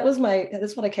 You know,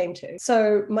 that's what I came to.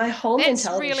 So my whole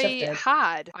mentality really shifted.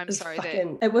 hard. I'm sorry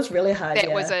it was really hard.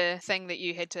 That was a thing that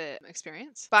you had to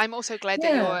experience. But I'm also glad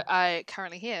that you're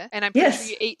currently here. And I'm pretty sure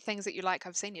you eat things that you like.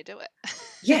 I've seen you do it.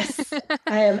 Yes.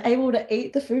 I am able to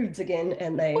eat the foods again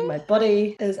and my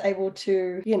body is able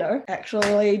to, you know,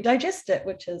 actually digest it,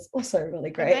 which is also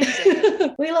really great.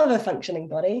 We love a functioning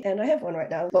body and I have one right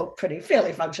now. Well,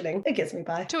 fairly functioning. It gets me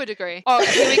by. To a degree. Oh,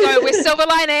 here we go. We're silver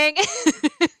lining.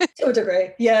 To a degree,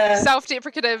 yeah.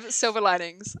 Self-deprecative silver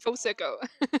linings. Full circle.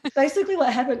 Basically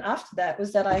what happened after that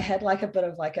was that I had like a bit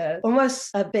of like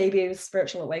almost a baby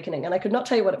spiritual awakening, and I could not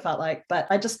tell you what it felt like, but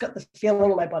I just got the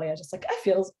feeling in my body. I just like, I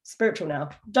feel spiritual now.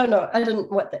 Don't know. I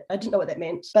didn't know what that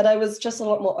meant, but I was just a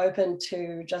lot more open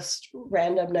to just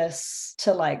randomness,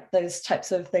 to like those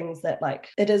types of things that like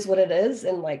it is what it is,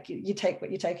 and like you take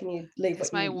what you take and you leave what you leave.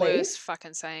 It's my worst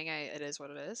fucking saying. It is what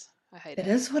it is. I hate it. It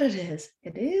is what it is.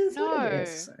 It is what it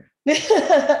is.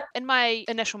 So. In my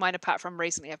initial mind, apart from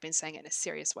recently, I've been saying it in a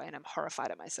serious way and I'm horrified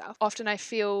at myself. Often I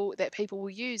feel that people will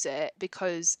use it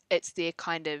because it's their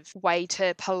kind of way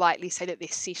to politely say that they're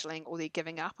settling or they're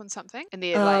giving up on something, and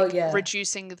they're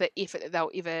reducing the effort that they'll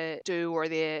ever do, or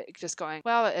they're just going,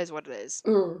 well, it is what it is.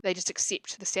 They just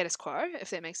accept the status quo, if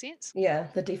that makes sense. Yeah,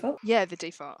 the default. Yeah, the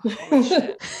default. Holy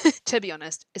shit. To be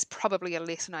honest, is probably a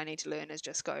lesson I need to learn, is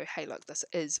just go, hey, look, this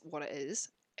is what it is.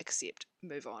 Accept,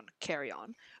 move on, carry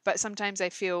on. But sometimes I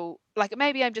feel like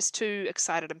maybe I'm just too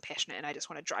excited and passionate and I just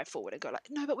want to drive forward and go like,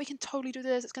 no, but we can totally do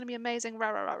this, it's going to be amazing, rah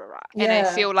rah rah rah rah. And I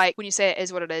feel like when you say it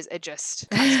is what it is, it just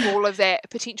cuts all of that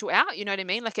potential out, you know what I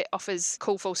mean? Like it offers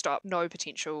cool full stop, no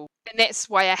potential, and that's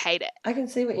why I hate it. I can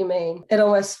see what you mean. It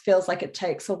almost feels like it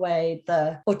takes away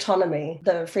the autonomy,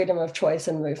 the freedom of choice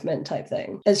and movement type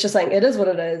thing. It's just saying it is what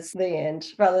it is, the end,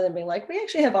 rather than being like, we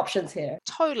actually have options here.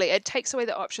 Totally. It takes away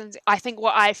the options. I think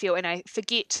what I feel, and I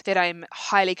forget that I'm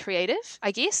highly creative,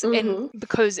 I guess, and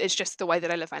because it's just the way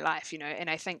that I live my life, you know, and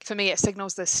I think for me it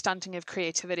signals the stunting of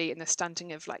creativity and the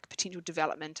stunting of like potential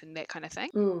development and that kind of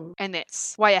thing. And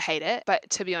that's why I hate it. But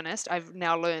to be honest, I've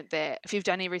now learned that if you've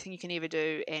done everything you can ever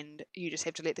do and you just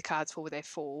have to let the cards fall where they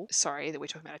fall, sorry that we're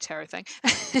talking about a tarot thing,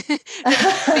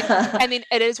 and then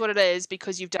it is what it is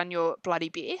because you've done your bloody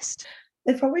best.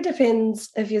 It probably depends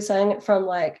if you're saying it from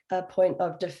like a point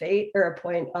of defeat or a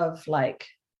point of like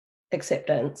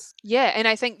acceptance. Yeah, and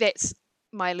I think that's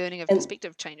my learning of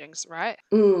perspective changings, right?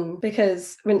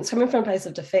 Because when it's coming from a place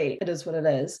of defeat, it is what it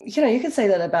is. You know, you could say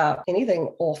that about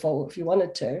anything awful if you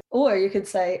wanted to, or you could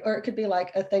say, or it could be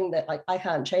like a thing that like I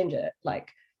can't change it, like,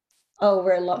 oh,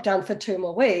 we're in lockdown for 2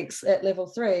 more weeks at level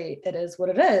 3, it is what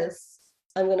it is,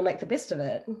 I'm going to make the best of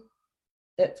it.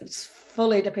 It's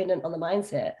fully dependent on the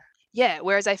mindset. Yeah,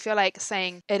 whereas I feel like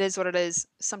saying it is what it is,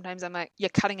 sometimes I'm like, you're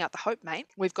cutting out the hope, mate.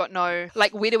 We've got no,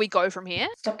 like, where do we go from here?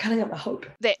 Stop cutting out the hope.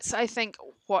 That's, I think,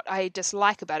 what I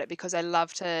dislike about it, because I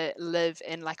love to live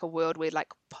in like a world where like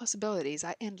possibilities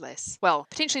are endless. Well,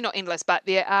 potentially not endless, but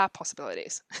there are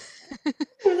possibilities.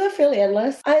 They're fairly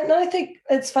endless. I think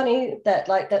it's funny that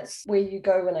like that's where you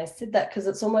go when I said that, because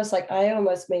it's almost like I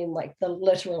almost mean like the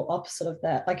literal opposite of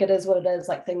that. Like it is what it is,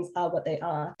 like things are what they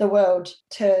are. The world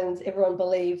turns, everyone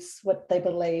believes what they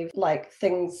believe, like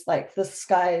things like the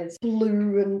sky is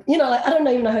blue and, you know, like I don't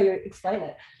even know how you explain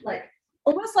it. Like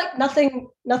almost like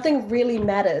nothing really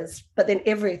matters, but then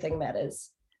everything matters.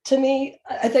 to me,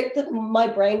 I think that my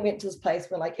brain went to this place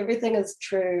where like everything is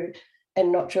true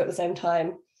and not true at the same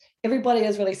time. Everybody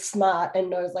is really smart and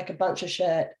knows like a bunch of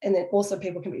shit, and then also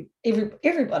people can be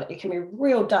everybody can be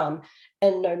real dumb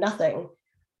and know nothing.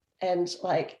 And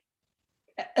like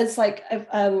it's like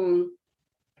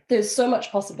there's so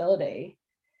much possibility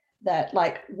that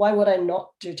like why would I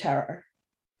not do tarot?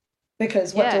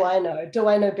 Because what do I know? Do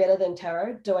I know better than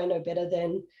tarot? Do I know better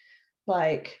than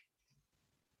like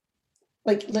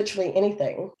literally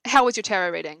anything? How was your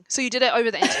tarot reading? So you did it over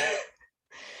the internet?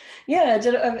 Yeah, I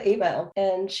did it over email,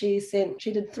 and she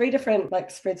did 3 different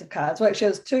like spreads of cards. Well, actually,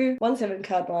 it was 1 7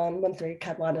 card one, 3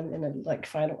 card one, and then a like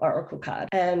final oracle card.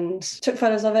 And took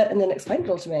photos of it, and then explained it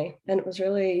all to me. And it was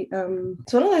really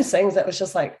it's one of those things that was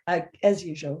just like as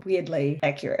usual, weirdly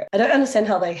accurate. I don't understand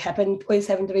how they always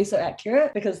happen to be so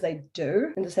accurate, because they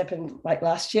do. And this happened like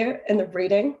last year in the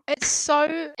reading. It's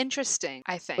so interesting.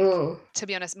 I think, to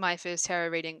be honest, my first tarot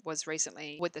reading was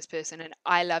recently with this person, and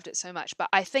I loved it so much. But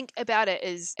I think about it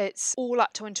is it's all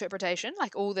up to interpretation.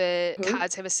 Like all the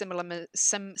cards have a symbolism.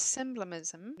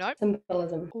 Nope.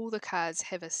 Symbolism. All the cards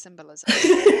have a symbolism.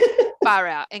 Far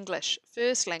out. English.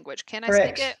 First language. Can I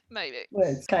Correct. speak it? Maybe.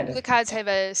 Words, kind of. The cards have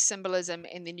a symbolism,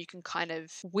 and then you can kind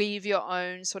of weave your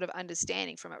own sort of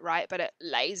understanding from it, right? But it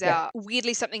lays out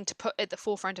weirdly something to put at the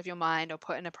forefront of your mind, or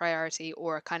put in a priority,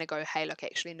 or kind of go, hey, look,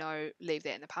 actually, no, leave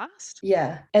that in the past.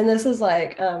 Yeah. And this is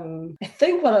like, I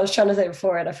think what I was trying to say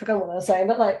before, and I forgot what I was saying,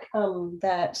 but like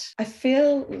that I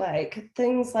feel like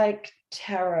things like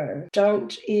tarot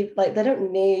they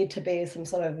don't need to be some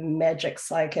sort of magic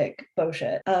psychic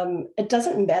bullshit. It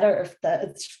doesn't matter if that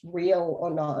it's real or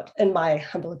not, in my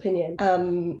humble opinion.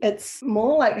 It's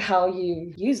more like how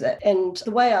you use it. And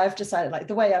the way I've decided, like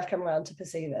the way I've come around to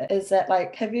perceive it, is that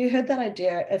like, have you heard that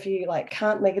idea, if you like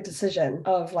can't make a decision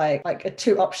of like a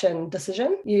 2-option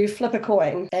decision, you flip a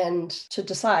coin and to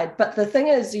decide. But the thing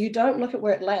is, you don't look at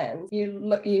where it lands.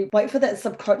 You wait for that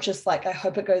subconscious, like, I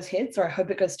hope it goes heads or I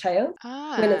hope it goes tails.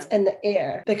 When it's in the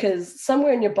air, because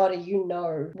somewhere in your body you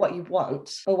know what you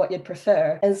want or what you'd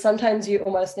prefer, and sometimes you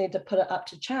almost need to put it up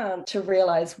to chance to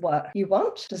realize what you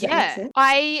want. Does that make sense?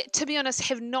 I, to be honest,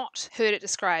 have not heard it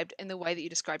described in the way that you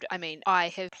described it. I mean, I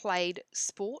have played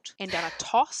sport and done a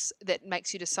toss that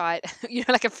makes you decide,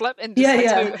 like a flip, and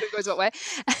decides who goes what way.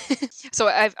 So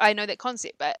I know that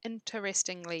concept. But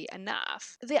interestingly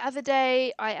enough, the other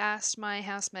day I asked my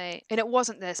housemate, and it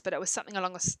wasn't this, but it was something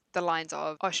along the lines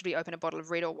of, oh, should we open a bottle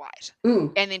of red or white?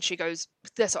 And then she goes,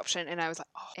 this option, and I was like,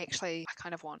 oh, actually I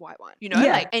kind of want white wine,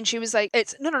 like, and she was like,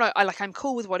 it's no, I'm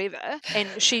cool with whatever. And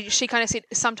she kind of said,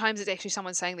 sometimes it's actually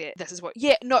someone saying that this is what, do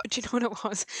you know what it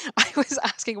was? I was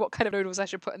asking what kind of noodles I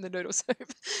should put in the noodle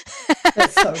soup.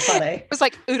 That's so funny. It was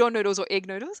like udon noodles or egg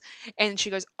noodles, and she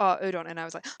goes, oh, udon, and I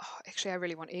was like, oh, actually I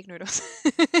really want egg noodles.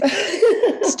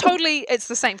 It's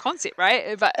the same concept,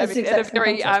 right? But I mean, in a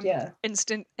very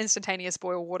instantaneous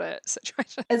boil water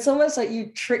situation. It's almost like you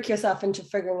trick yourself into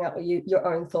figuring out what your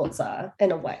own thoughts are,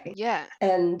 in a way. Yeah.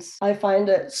 And I find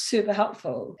it super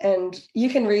helpful. And you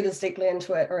can read as deeply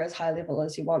into it or as high level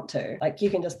as you want to. Like, you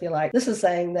can just be like, this is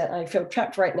saying that I feel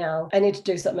trapped right now. I need to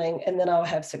do something, and then I'll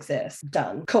have success.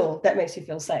 Done. Cool. That makes you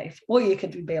feel safe. Or you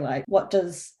could be like, what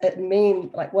does it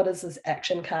mean? Like, what does this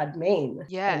action card mean?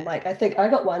 Yeah. And like, I think I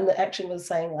got one, the action was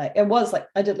saying like, it was like,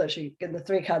 I did literally in the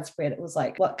 3 card spread, it was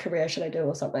like, what career should I do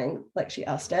or something? Like, she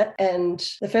asked it. And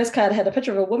the first card had a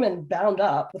picture of a woman bound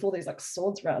up with all these like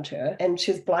swords around her, and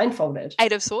she was blindfolded.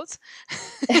 8 of Swords.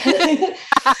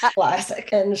 Classic.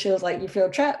 And she was like, you feel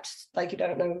trapped, like you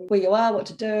don't know where you are, what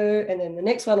to do. And then the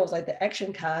next one was like the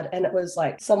action card, and it was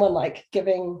like someone like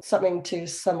giving something to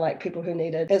some like people who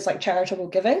needed, it's like charitable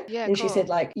giving. Yeah, and cool. She said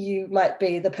like, you might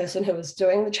be the person who was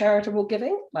doing the charitable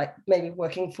giving, like maybe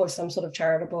working for some sort of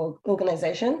charitable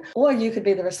organization, or you could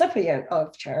be the recipient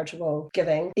of charitable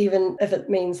giving, even if it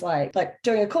means like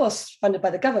doing a course funded by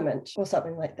the government or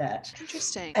something like that.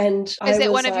 Interesting. And is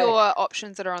that one of your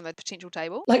options that are on the potential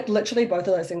table? Like, literally both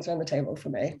of those things are on the table for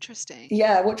me. Interesting.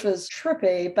 Yeah, which was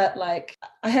trippy, but like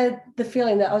I had the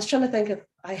feeling that I was trying to think if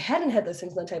I hadn't had those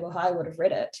things on the table, how I would have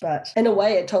read it. But in a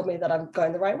way, it told me that I'm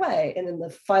going the right way. And then the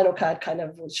final card kind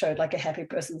of showed like a happy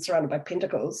person surrounded by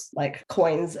pentacles, like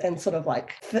coins, and sort of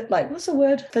like what's the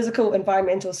word? Physical,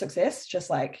 environmental success, just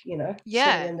like,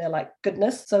 yeah, in their like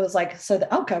goodness. So it was like, so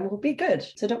the outcome will be good.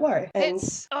 So don't worry. And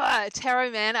it's tarot,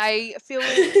 man. I feel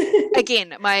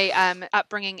again, my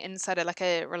upbringing inside like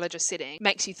a religious setting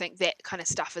makes you think that kind of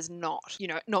stuff is not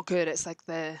good. It's like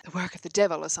the work of the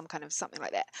devil or something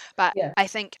like that. But I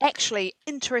think actually,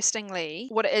 interestingly,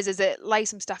 what it is it lays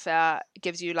some stuff out,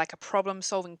 gives you like a problem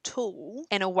solving tool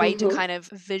and a way to kind of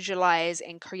visualize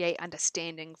and create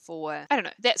understanding for, I don't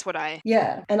know, that's what I...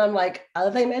 Yeah. And I'm like,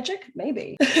 are they magic?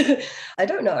 Maybe. I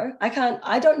don't know.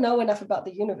 I don't know enough about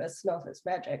the universe to know if it's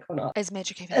magic or not. Is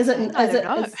magic even Is a it, thing? I don't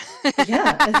know.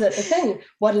 Yeah, is it a thing?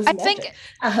 What is I magic? think,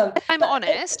 if I'm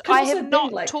honest, I have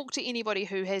not like, talked to anybody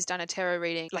who has done a tarot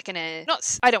reading, like in a,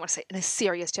 not, I don't want to say in a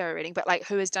serious tarot reading, but like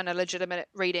who has done a legitimate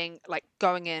reading, like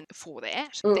going in for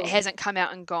that hasn't come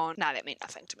out and gone, nah, that meant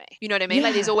nothing to me. You know what I mean?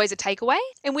 Like there's always a takeaway.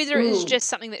 And whether it is just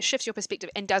something that shifts your perspective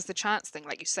and does the chance thing,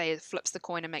 like you say, it flips the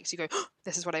coin and makes you go, oh,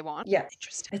 this is what I want. Yeah.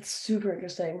 Interesting. It's super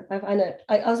interesting. I find it.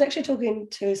 I was actually talking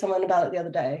to someone about it the other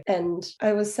day, and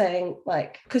I was saying,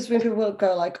 like, because when people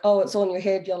go like, oh, it's all in your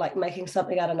head, you're like making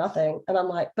something out of nothing. And I'm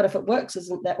like, but if it works,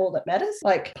 isn't that all that matters?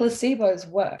 Like placebos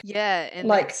work. Yeah. And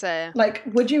like,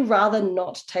 would you rather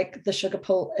not take the sugar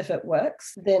pill if it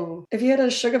works? Then if you had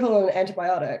a sugar pill and an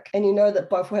antibiotic and you know that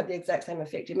both will have the exact same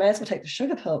effect, you may as well take the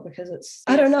sugar pill because it's,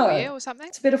 I don't know, or something.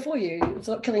 It's better for you. It's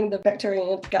not killing the bacteria in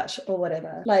your gut or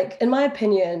whatever. Like, in my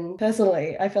opinion,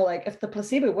 personally, I feel like if the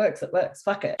placebo works, it works.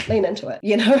 Fuck it. Lean into it,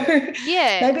 you know?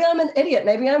 Yeah. Maybe I'm an idiot.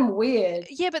 Maybe I'm weird.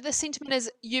 Yeah, but the sentiment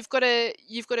is you've got to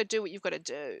do what you've got to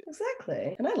do.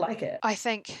 Exactly. And I like it. I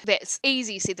think that's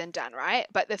easy said than done, right?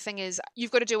 But the thing is,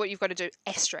 you've got to do what you've got to do.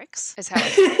 Asterisks is how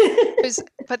it is.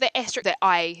 But the asterisk that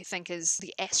I think is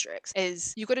the asterisk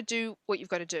is you've got to do what you've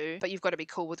got to do, but you've got to be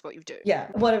cool with what you do. Yeah,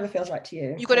 whatever feels right to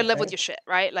you. You've got to live with your shit,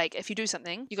 right? Like if you do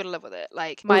something, you got to live with it.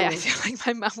 Like I feel like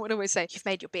my mum would always say, "You've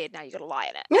made your bed, now you got to lie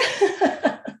in it."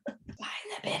 Lie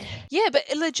in the bed. Yeah, but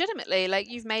legitimately, like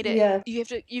you've made it. Yeah.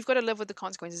 You've got to live with the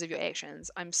consequences of your actions.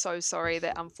 I'm so sorry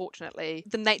that unfortunately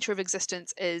the nature of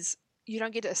existence is you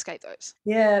don't get to escape those.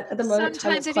 Yeah, at the moment,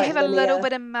 sometimes if you have a little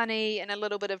bit of money and a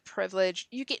little bit of privilege,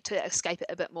 you get to escape it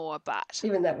a bit more. But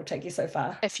even that will take you so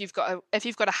far. If you've got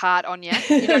a heart on you,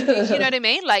 you know what I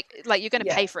mean. Like you're going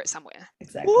to pay for it somewhere.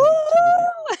 Exactly. Ooh.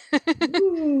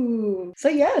 So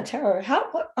yeah, tarot.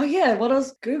 What I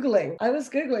was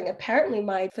Googling. Apparently,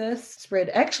 my first spread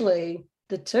actually.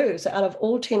 The two. So out of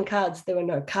all 10 cards, there were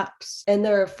no cups. And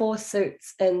there are 4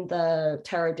 suits in the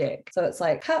tarot deck. So it's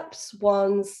like cups,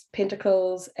 wands,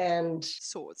 pentacles, and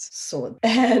swords.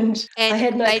 And I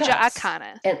had no major cups.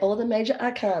 arcana. And all the major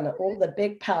arcana, all the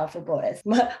big powerful boys.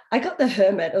 I got the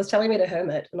hermit. It was telling me to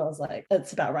hermit. And I was like,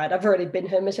 that's about right. I've already been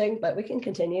hermiting, but we can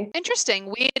continue. Interesting.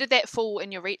 Where did that fall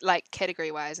in your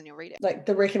category wise in your reading? Like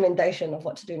the recommendation of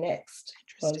what to do next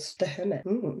was the hermit.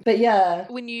 But yeah.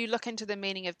 When you look into the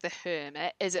meaning of the hermit,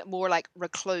 is it more like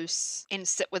recluse and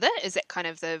sit with it? Is that kind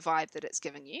of the vibe that it's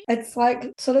giving you? It's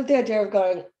like sort of the idea of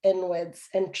going inwards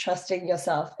and trusting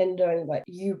yourself and doing what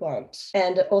you want.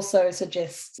 And it also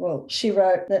suggests, well, she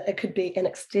wrote that it could be an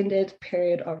extended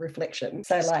period of reflection.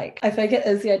 So like, I think it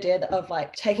is the idea of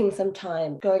like taking some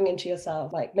time, going into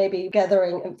yourself, like maybe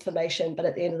gathering information, but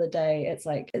at the end of the day, it's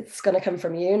like, it's going to come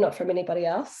from you, not from anybody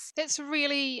else. That's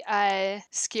really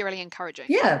scarily encouraging.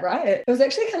 Yeah, right. It was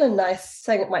actually kind of nice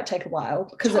saying it might take a while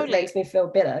because it makes me feel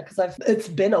better because it's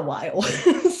been a while.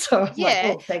 So I'm like,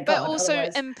 oh, thank God. But also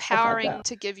empowering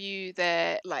to give you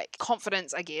the like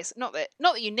confidence, I guess. Not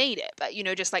that you need it, but you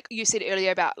know, just like you said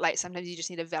earlier about like sometimes you just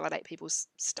need to validate people's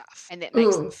stuff, and that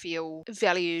makes them feel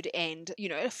valued and you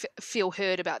know feel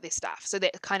heard about their stuff. So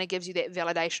that kind of gives you that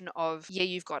validation of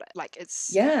you've got it. Like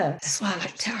it's that's why I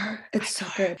like tarot. It's so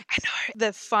good. I know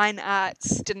the fine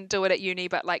arts didn't do it at uni,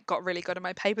 but like got really good at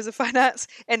my papers of fine arts,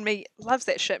 and me loves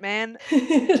that shit, man.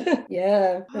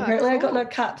 Apparently cool. I got no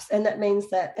cups, and that means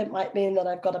that it might mean that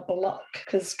I've got a block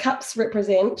because cups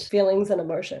represent feelings and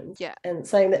emotions. Yeah, and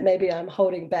saying that maybe I'm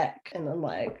holding back, and I'm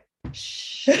like,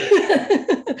 shh.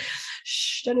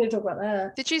 Shh, don't need to talk about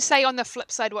that. Did you say on the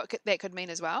flip side what that could mean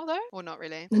as well, though, or not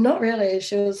really? Not really.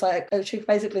 She was like, she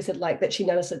basically said like that she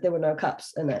noticed that there were no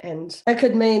cups in it, and it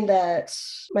could mean that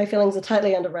my feelings are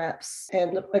tightly under wraps,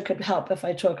 and it could help if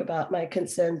I talk about my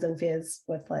concerns and fears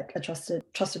with like a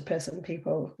trusted person,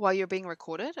 people. While you're being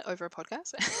recorded over a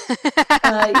podcast?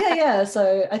 Yeah.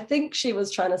 So I think she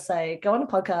was trying to say, go on a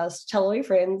podcast, tell all your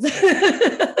friends.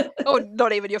 Or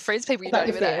not even your friends, people you don't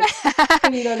even know.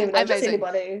 You don't even know, just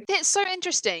anybody. That's so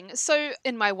interesting. So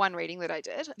in my one reading that I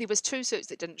did, there was 2 suits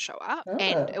that didn't show up,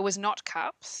 and it was not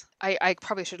cups. I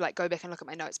probably should like go back and look at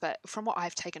my notes, but from what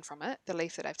I've taken from it, the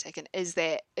leaf that I've taken is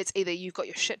that it's either you've got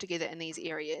your shit together in these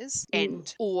areas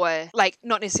or like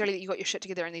not necessarily that you got your shit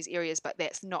together in these areas, but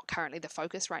that's not currently the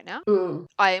focus right now.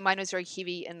 Mine was very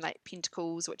heavy in like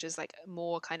pentacles, which is like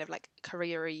more kind of like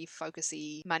career-y,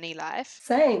 focusy, money life.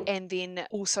 Same. And then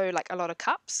also like a lot of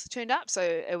cups turned up, so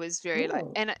it was very like,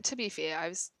 and to be fair, I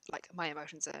was like my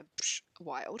emotions are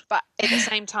wild, but at the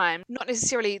same time, not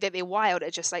necessarily that they're wild.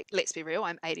 It's just like, let's be real,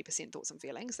 I'm 80% thoughts and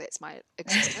feelings. That's my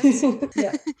existence.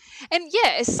 Yeah, And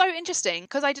yeah, it's so interesting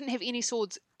because I didn't have any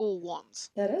swords or wands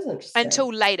that is interesting.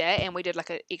 until later, and we did like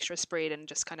an extra spread and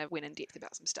just kind of went in depth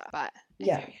about some stuff. But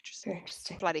Yeah. very interesting. Very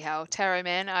interesting. Bloody hell, tarot,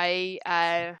 man!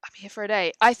 I'm here for a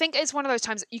day. I think it's one of those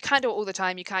times you can't do it all the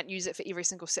time. You can't use it for every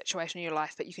single situation in your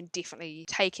life, but you can definitely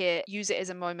take it, use it as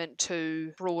a moment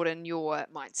to broaden your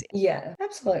mindset. Yeah,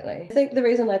 absolutely. I think the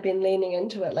reason I've been leaning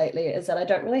into it lately is that I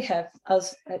don't really have. I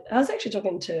was actually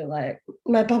talking to like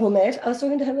my bubble mate. I was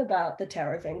talking to him about the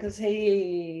tarot thing because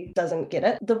he doesn't get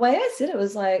it. The way I said it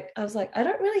was like, I was like, I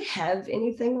don't really have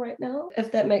anything right now,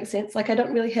 if that makes sense. Like I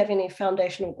don't really have any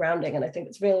foundational grounding, and I think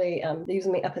it's really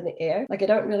using me up in the air. Like I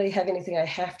don't really have anything I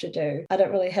have to do. I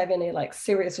don't really have any like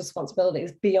serious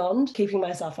responsibilities beyond keeping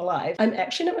myself alive. I'm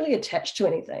actually not really attached to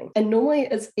anything. And normally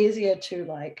it's easier to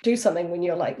like do something when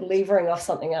you're like levering off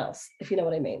something else, if you know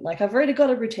what I mean. Like I've already got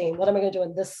a routine. What am I going to do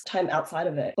in this time outside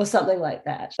of it? Or something like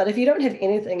that. But if you don't have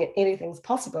anything and anything's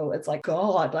possible, it's like,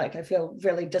 God, like I feel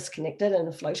really disconnected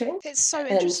and floating. It's so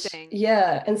interesting.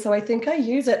 Yeah. And so I think I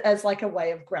use it as like a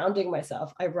way of grounding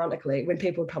myself, ironically, when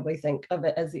people probably think of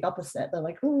it as the opposite. They're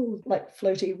like, ooh, like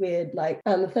floaty, weird, like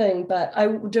thing. But I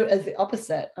do it as the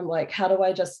opposite. I'm like, how do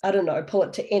I just, I don't know, pull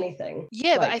it to anything?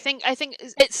 Yeah, like, but I think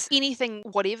it's anything,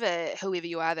 whatever, whoever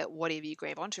you are, that whatever you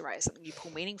grab onto, right, is something you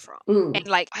pull meaning from. And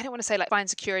like, I don't want to say like find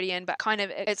security in, but kind of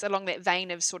it's along that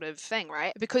vein of sort of thing,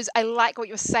 right? Because I like what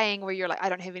you're saying where you're like, I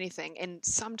don't have anything. And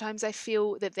sometimes I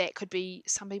feel that could be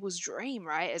some people's dream,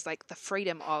 right? Is like the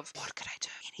freedom of, what could I do?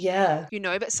 Yeah. You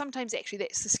know, but sometimes actually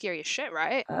that's the scariest shit,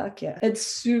 right? Yeah. It's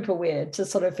super weird to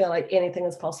sort of feel like anything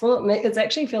is possible. It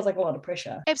actually feels like a lot of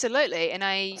pressure. Absolutely. And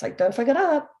it's like, don't fuck it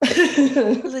up.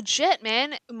 Legit,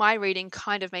 man, my reading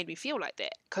kind of made me feel like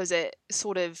that because it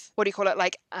sort of, what do you call it,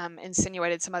 like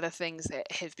insinuated some other things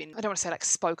that have been, I don't want to say like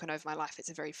spoken over my life. It's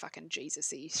a very fucking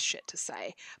Jesus-y shit to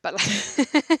say, but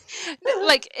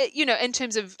like like, you know, in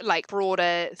terms of like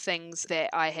broader things that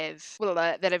I have,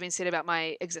 that have been said about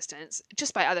my existence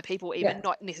just by other people, even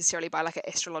not necessarily by like an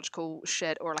astrological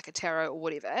shit or like a tarot or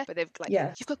whatever, but they've like,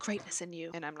 you've got greatness in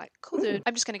you. And I'm like, cool, dude.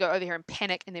 I'm just going to go over here and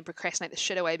panic and then procrastinate the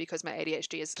shit away because my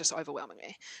ADHD is just overwhelming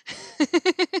me.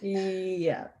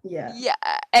 Yeah.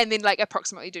 And then like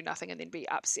approximately do nothing and then be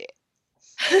upset.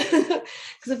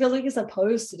 Because I feel like you're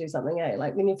supposed to do something, eh?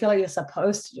 Like when you feel like you're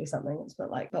supposed to do something, it's but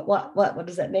like, but what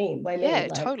does that mean? Why yeah,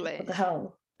 like, totally. What the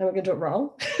hell? Am I gonna do it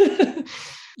wrong?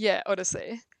 Yeah,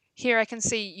 honestly. Here I can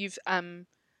see you've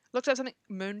looked up something.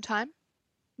 Moon time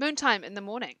in the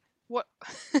morning. What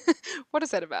what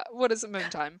is that about? What is moon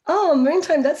time? Oh, moon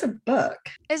time, that's a book.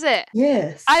 Is it?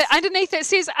 Yes. Underneath it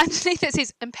says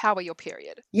empower your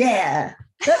period. Yeah,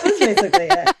 that was basically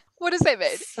it. What does that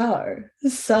mean?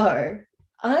 So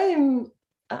I'm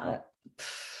are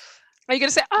you going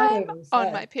to say I'm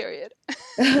on my period?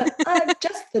 I've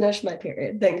just finished my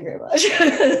period, thank you very much.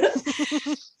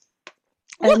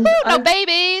 Woohoo, no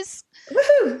babies.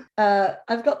 Woohoo!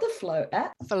 I've got the Flow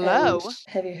app. Flow?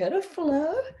 Have you heard of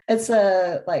Flow? It's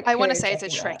a like. I want to say it's a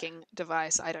tracking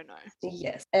device. I don't know.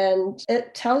 Yes, and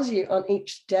it tells you on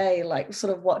each day, like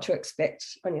sort of what to expect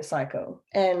on your cycle.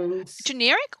 And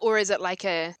generic, or is it like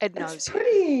it knows? It's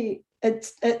pretty.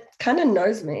 It kind of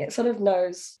knows me. It sort of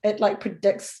knows, it like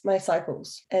predicts my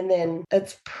cycles, and then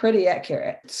it's pretty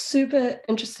accurate. It's super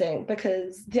interesting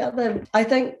because I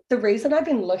think the reason I've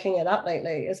been looking it up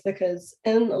lately is because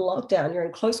in lockdown, you're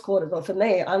in close quarters. Well, for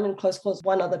me, I'm in close quarters with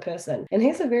one other person, and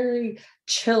he's a very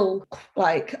chill,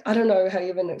 like, I don't know how you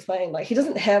even explain, like he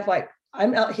doesn't have like,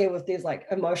 I'm out here with these like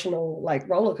emotional like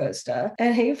roller coaster,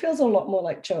 and he feels a lot more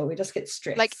like chill. We just get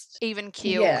stressed, like even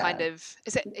keel kind of.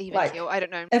 Is it even like, keel? I don't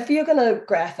know. If you're gonna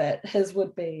graph it, his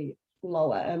would be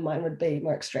lower and mine would be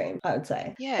more extreme, I would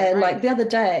say. Yeah. And like the other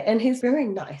day, and he's very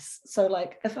nice. So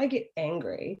like if I get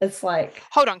angry, it's like,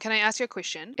 hold on, can I ask you a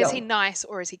question? Is he nice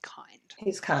or is he kind?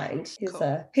 He's kind.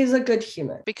 Cool. He's a good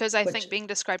human. Because I think being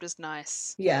described as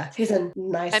nice. Yeah, he's a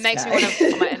nice It makes guy. me want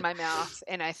to vomit in my mouth.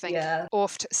 And I think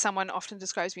someone often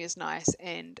describes me as nice,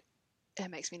 and it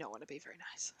makes me not want to be very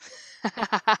nice.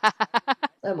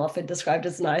 I'm often described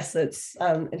as nice. It's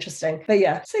interesting. But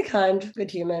yeah, say kind,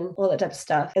 good human, all that type of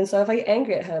stuff. And so if I get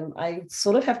angry at him, I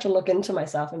sort of have to look into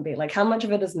myself and be like, how much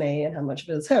of it is me and how much of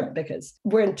it is him? Because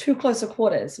we're in too close a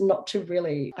quarters not to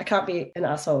really, I can't be an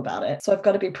asshole about it. So I've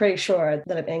got to be pretty sure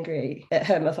that I'm angry at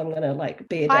him if I'm going to like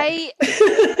be a dick.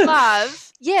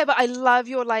 I love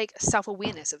your like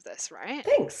self-awareness of this, right?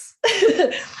 Thanks.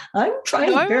 I'm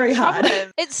trying very hard.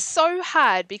 It's so so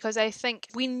hard because I think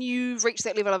when you reach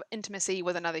that level of intimacy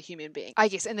with another human being, I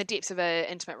guess in the depths of an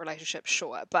intimate relationship,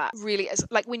 sure, but really it's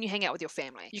like when you hang out with your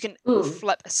family, you can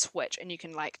flip a switch and you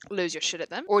can like lose your shit at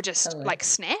them or just Totally. like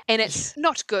snap, and it's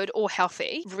not good or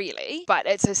healthy really, but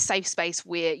it's a safe space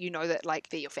where you know that like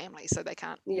they're your family, so they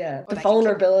can't. Yeah, or the they can keep-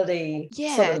 vulnerability.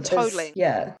 Yeah, sort of totally. Is,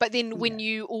 yeah. But then when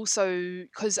you also,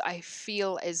 because I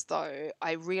feel as though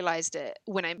I realized it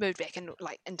when I moved back in,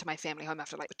 like into my family home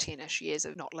after like 10-ish years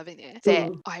of not living there,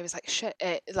 that I was like, shit,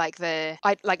 like I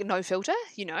like no filter,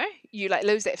 you know, you like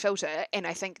lose that filter. And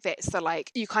I think that's the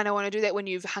like, you kind of want to do that when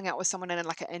you've hung out with someone in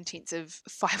like an intensive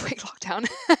 5-week lockdown.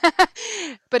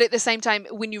 But at the same time,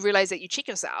 when you realize that you check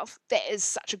yourself, that is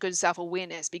such a good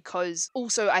self-awareness, because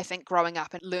also I think growing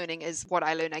up and learning is what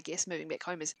I learned, I guess, moving back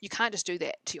home, is you can't just do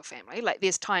that to your family. Like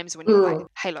there's times when you're like,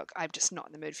 hey, look, I'm just not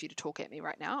in the mood for you to talk at me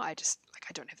right now. I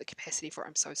don't have the capacity for it.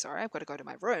 I'm so sorry. I've got to go to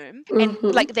my room. And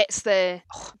like that's the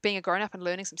being a grown up and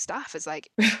learning some stuff is like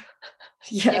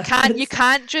you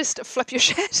can't just flip your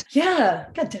shit. Yeah,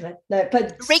 god damn it. No,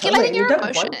 but regulating your you don't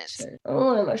emotions. want to.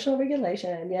 Oh, emotional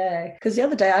regulation. Yeah, because the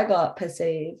other day I got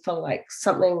pissy for like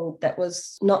something that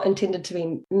was not intended to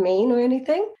be mean or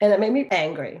anything, and it made me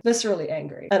angry, viscerally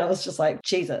angry. And I was just like,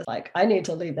 Jesus, like I need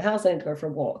to leave the house. I need to go for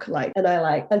a walk. Like, and I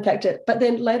like unpacked it. But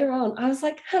then later on, I was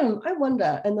like, I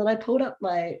wonder. And then I pulled up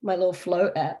my little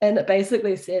Flow app, and it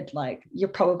basically said like, you're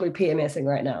probably PMSing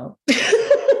right now.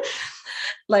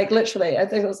 Like literally, I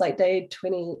think it was like day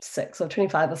 26 or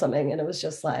 25 or something, and it was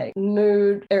just like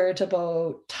mood,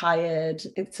 irritable, tired,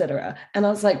 etc. And I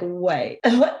was like, wait,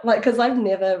 like because I've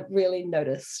never really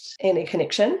noticed any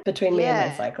connection between me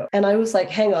and my cycle. And I was like,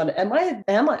 hang on, am I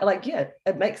like, yeah,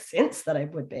 it makes sense that I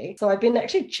would be. So I've been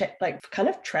actually kind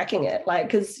of tracking it, like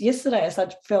because yesterday I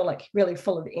started to feel like really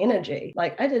full of energy.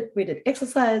 Like we did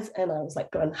exercise, and I was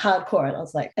like going hardcore, and I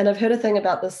was like, and I've heard a thing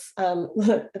about this. I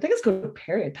think it's called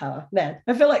period power. Man,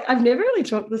 I feel like I've never really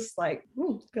talked this like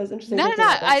feels interesting.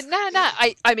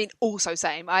 I mean, also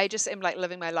same. I just am like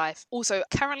living my life. Also,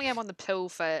 currently I'm on the pill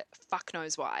for fuck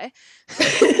knows why.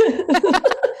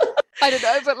 I don't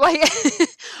know, but like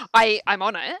I'm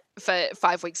on it for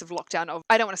 5 weeks of lockdown.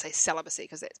 I don't want to say celibacy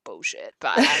because that's bullshit,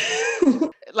 but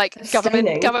like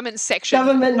government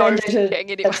section, no fucking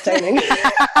anyone.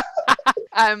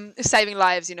 Saving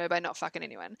lives, you know, by not fucking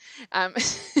anyone.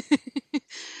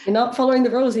 You're not following the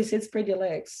rules. He said spread your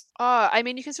legs. Oh, I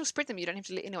mean, you can still spread them. You don't have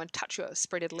to let anyone touch your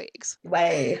spreaded legs.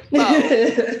 Way. Well,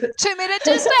 2-meter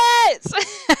distance!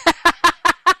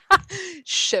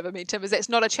 Shiver me timbers. That's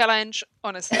not a challenge,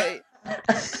 honestly.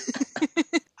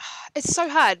 It's so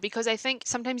hard because I think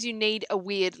sometimes you need a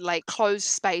weird, like, closed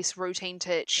space routine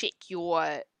to check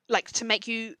your... like to make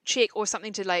you check, or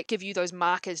something to like give you those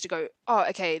markers to go, oh,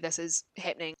 okay, this is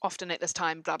happening often at this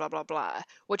time, blah, blah, blah, blah,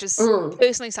 which is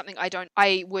personally something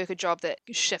I work a job that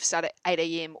shifts start at 8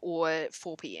 a.m. or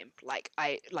 4 p.m. Like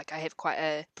I have quite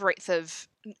a breadth of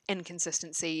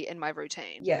inconsistency in my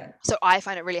routine. Yeah. So I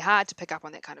find it really hard to pick up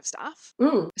on that kind of stuff.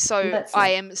 So I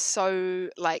am so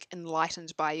like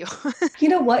enlightened by your... You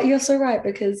know what? You're so right,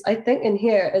 because I think in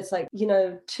here it's like, you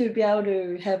know, to be able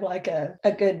to have like a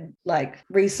good like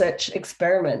research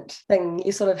experiment thing,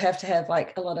 you sort of have to have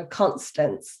like a lot of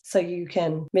constants so you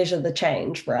can measure the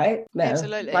change, right?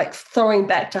 Absolutely. Like throwing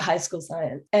back to high school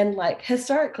science. And like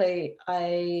historically,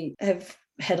 I have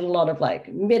had a lot of like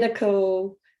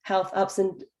medical health ups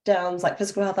and downs, like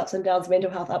physical health ups and downs,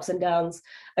 mental health ups and downs.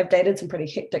 I've dated some pretty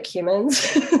hectic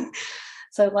humans.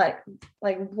 So like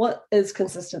what is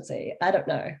consistency? I don't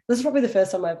know. This is probably the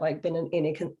first time I've like been in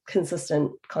any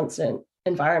consistent, constant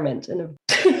environment.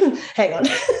 Hang on.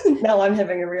 Now I'm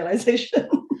having a realization.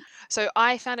 So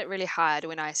I found it really hard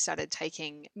when I started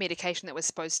taking medication that was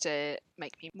supposed to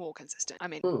make me more consistent. I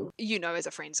mean, you know, as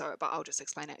a friend, but I'll just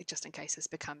explain it just in case this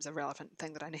becomes a relevant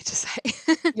thing that I need to say.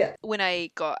 Yeah. When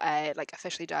I got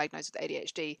officially diagnosed with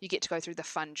ADHD, you get to go through the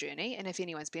fun journey. And if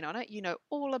anyone's been on it, you know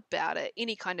all about it.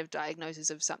 Any kind of diagnosis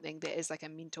of something that is like a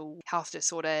mental health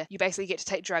disorder, you basically get to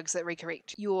take drugs that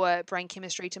recorrect your brain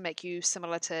chemistry to make you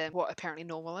similar to what apparently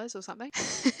normal is or something.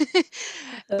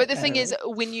 But the thing is,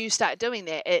 when you start doing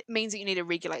that, it means that you need to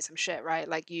regulate some shit, right?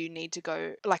 Like you need to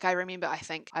go, like I remember, I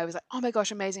think I was like, oh my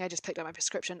gosh, amazing, I just picked up my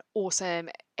prescription, awesome.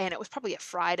 And it was probably a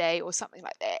Friday or something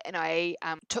like that, and I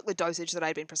took the dosage that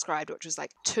I'd been prescribed, which was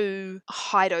like 2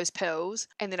 high dose pills,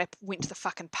 and then I went to the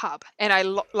fucking pub, and I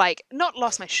not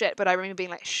lost my shit, but I remember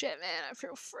being like, shit man, I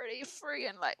feel pretty free,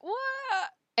 and like what?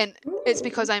 And it's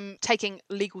because I'm taking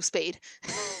legal speed.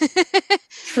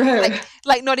 True.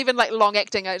 like not even like long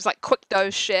acting. I was like quick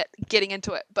dose shit, getting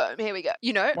into it. Boom, here we go.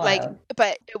 You know, wow.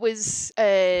 But it was,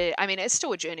 I mean, it's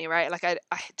still a journey, right? Like I,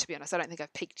 to be honest, I don't think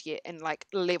I've peaked yet and like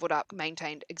leveled up,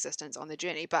 maintained existence on the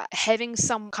journey, but having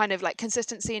some kind of like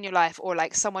consistency in your life, or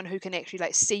like someone who can actually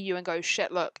like see you and go,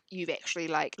 shit, look, you've actually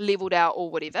like leveled out or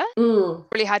whatever.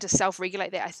 Really hard to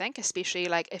self-regulate that, I think, especially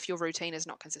like if your routine is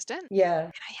not consistent. Yeah.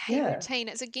 And I hate routine.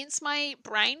 It's against my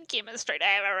brain chemistry to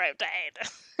have a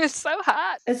routine. It's so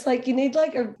hard. It's like you need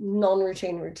like a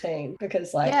non-routine routine,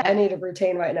 because like I need a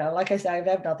routine right now. Like I say, I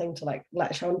have nothing to like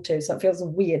latch onto, so it feels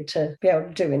weird to be able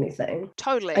to do anything.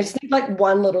 Totally. I just need like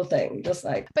one little thing, just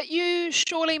like. But you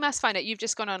surely must find it. You've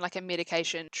just gone on like a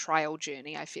medication trial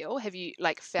journey, I feel. Have you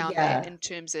like found that in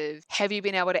terms of, have you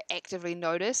been able to actively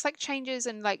notice like changes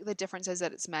and like the differences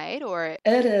that it's made? Or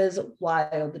it is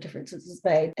wild the differences it's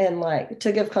made. And like,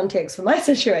 to give context for my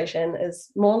situation, is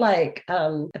more like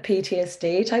a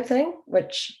PTSD type thing,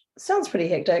 which sounds pretty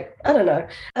hectic. I don't know.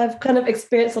 I've kind of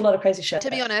experienced a lot of crazy shit.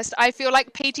 To be honest, I feel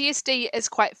like PTSD is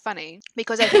quite funny,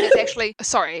 because I think it's actually,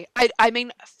 sorry, I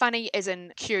mean funny as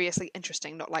in curiously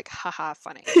interesting, not like haha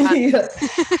funny.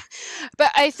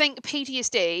 But I think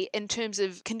PTSD, in terms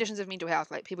of conditions of mental health,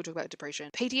 like people talk about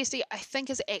depression, PTSD I think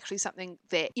is actually something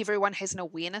that everyone has an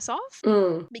awareness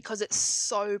of, because it's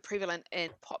so prevalent in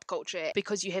pop culture,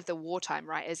 because you have the wartime,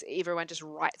 right, as everyone just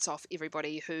writes off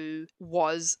everybody who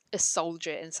was a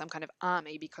soldier in some kind of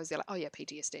army, because they're like, oh yeah,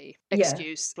 PTSD,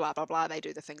 excuse, blah blah blah, they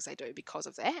do the things they do because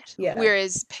of that.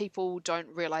 Whereas people don't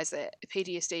realize that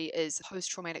PTSD is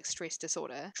post-traumatic stress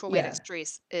disorder. Traumatic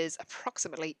stress is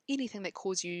approximately anything that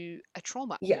causes you a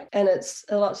trauma. And it's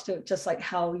a lot to do with just like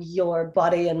how your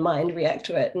body and mind react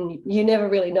to it, and you never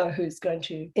really know who's going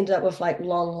to end up with like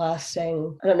long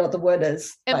lasting, I don't know what the word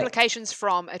is, implications like,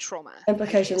 from a trauma,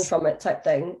 implications from it type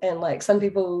thing. And like some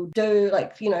people do,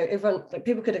 like, you know, everyone, like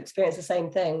people could experience the same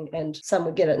thing, and some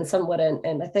would get it and some wouldn't.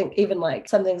 And I think even like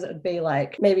some things that would be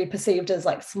like maybe perceived as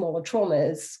like smaller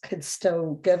traumas could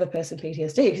still give a person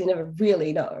PTSD, because you never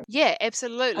really know. Yeah,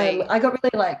 absolutely. I got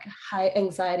really like high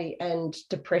anxiety and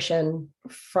depression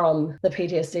from the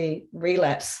PTSD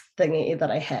relapse thingy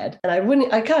that I had, and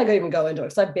I can't even go into it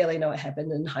because I barely know what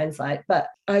happened in hindsight, but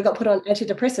I got put on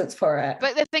antidepressants for it.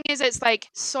 But the thing is, it's like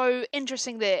so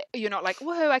interesting that you're not like,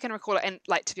 whoa, I can recall it. And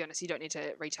like, to be honest, you don't need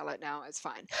to retell it now, it's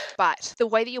fine. But the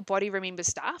way that your body remembers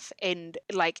stuff, and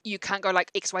like you can't go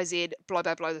like XYZ, blah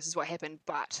blah blah, this is what happened,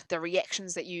 but the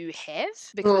reactions that you have,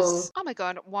 because oh my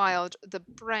god, wild, the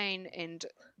brain and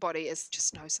body is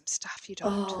just know some stuff you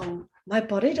don't. My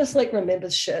body just like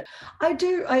remembers shit. I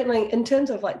like, in terms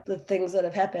of like the things that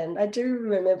have happened, I do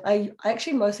remember. I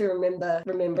actually mostly remember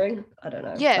remembering. I don't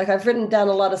know. Yeah. Like I've written down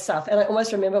a lot of stuff, and I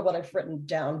almost remember what I've written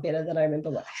down better than I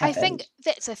remember what happened. I think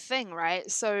that's a thing, right?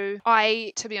 So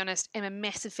I, to be honest, am a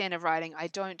massive fan of writing. I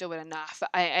don't do it enough.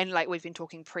 And like we've been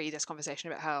talking pre this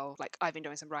conversation about how like I've been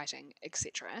doing some writing,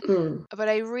 etc. But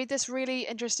I read this really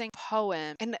interesting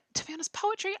poem, and to be honest,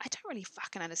 poetry, I don't really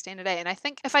fucking understand it. And I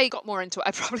think if I got more into it,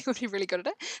 I probably would be really good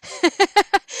at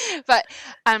it. But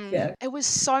it was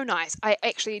so nice. I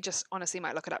actually just honestly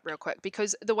might look it up real quick,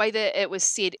 because the way that it was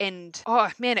said, and oh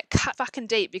man, it cut fucking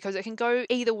deep, because it can go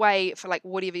either way for like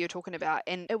whatever you're talking about,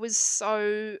 and it was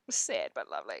so sad but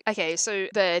lovely. Okay, so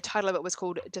the title of it was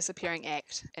called Disappearing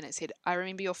Act, and it said, I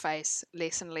remember your face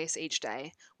less and less each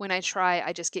day. When I try,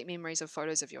 I just get memories of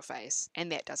photos of your face,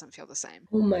 and that doesn't feel the same.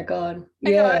 Oh my god.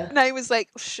 Yeah. And I was like,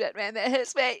 oh, shit man, that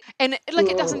hits me. And like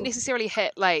it doesn't necessarily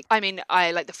hit like, I mean,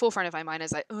 I like the forefront of my mind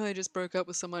is like, oh, I just broke up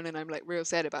with someone and I'm like real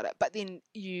sad about it. But then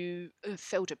you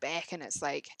filter back, and it's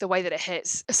like the way that it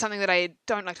hits is something that I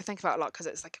don't like to think about a lot, because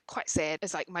it's like quite sad.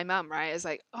 It's like my mum, right? It's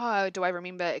like, oh, do I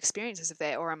remember experiences of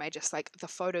that, or am I just like the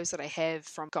photos that I have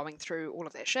from going through all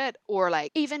of that shit, or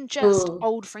like even just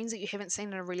old friends that you haven't seen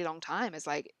in a really long time? It's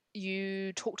like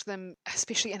you talk to them,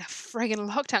 especially in a friggin'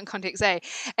 lockdown context, eh?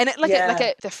 And it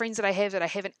like the friends that I have that I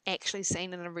haven't actually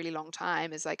seen in a really long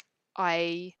time is like,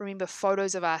 I remember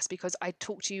photos of us because I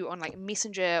talk to you on like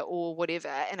Messenger or whatever,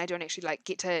 and I don't actually like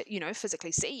get to, you know,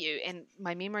 physically see you. And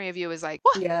my memory of you is like,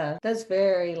 what? Yeah, that's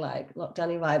very like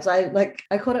lockdowny vibes.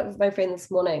 I caught up with my friend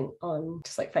this morning on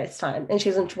just like FaceTime, and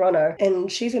she's in Toronto, and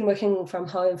she's been working from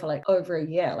home for like over a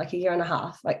year, like a year and a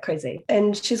half, like crazy.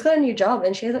 And she's got a new job,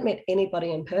 and she hasn't met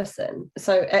anybody in person.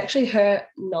 So actually her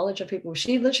knowledge of people,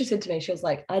 she literally said to me, she was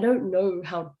like, I don't know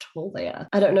how tall they are.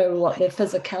 I don't know what their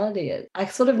physicality is. I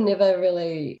sort of never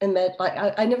really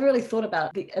I never really thought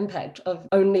about the impact of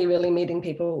only really meeting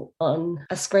people on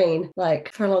a screen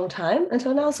like for a long time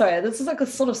until now. Sorry, this is like a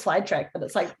sort of sidetrack, but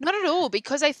it's like not at all,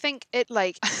 because I think it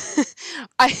like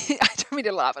I don't mean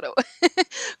to laugh at all,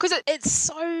 because it's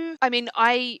so, I mean,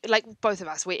 I like both of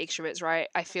us, we're extroverts, right?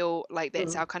 I feel like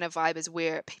that's our kind of vibe, is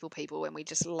we're people and we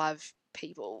just love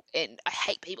people, and I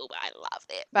hate people, but I love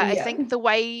that. But I Yeah. think the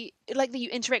way like that you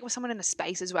interact with someone in a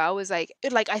space as well is like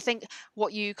I think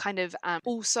what you kind of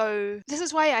also, this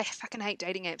is why I fucking hate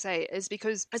dating apps, is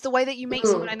because it's the way that you meet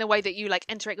someone and the way that you like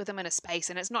interact with them in a space,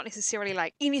 and it's not necessarily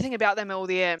like anything about them or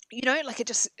their, you know, like it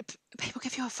just, people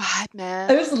give you a vibe, man.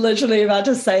 I was literally about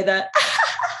to say that.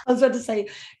 I was about to say,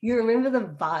 you remember the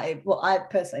vibe. Well, I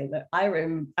personally, I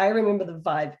remember the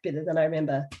vibe better than I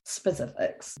remember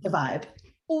specifics. The vibe.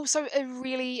 Also, a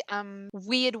really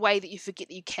weird way that you forget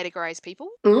that you categorize people.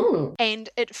 And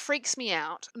it freaks me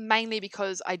out, mainly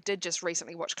because I did just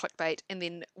recently watch Clickbait and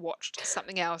then watched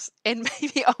something else. And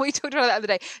maybe, we talked about it the other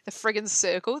day, The Friggin'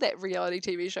 Circle, that reality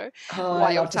TV show. Oh,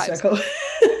 I love The Circle.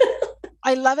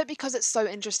 I love it because it's so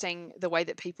interesting the way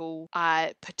that people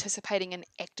are participating in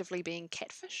actively being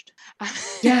catfished.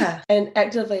 Yeah, and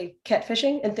actively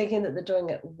catfishing and thinking that they're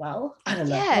doing it well. I don't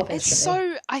know. Yeah, it's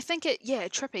so, I think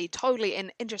trippy, totally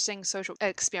an interesting social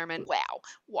experiment. Wow,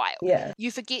 wild. Yeah. You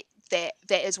forget that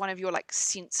is one of your like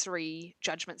sensory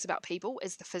judgments about people,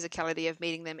 is the physicality of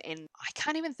meeting them. And I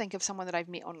can't even think of someone that I've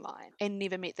met online and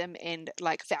never met them and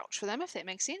like vouch for them, if that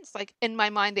makes sense. Like in my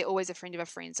mind, they're always a friend of a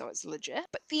friend, so it's legit.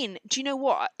 But then, do you know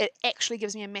what? It actually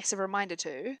gives me a massive reminder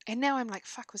too. And now I'm like,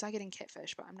 fuck, was I getting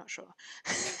catfish? But I'm not sure.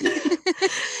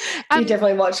 You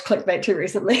definitely watched Clickbait too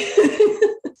recently.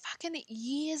 Fucking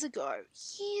years ago.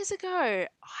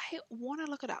 I want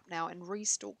to look it up now and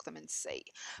re-stalk them and see.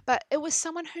 But it was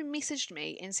someone who messaged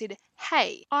me and said,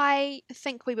 hey, I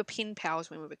think we were pen pals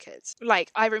when we were kids.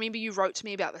 Like, I remember you wrote to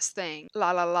me about this thing,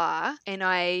 la la la, and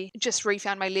I just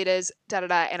refound my letters, da da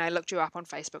da, and I looked you up on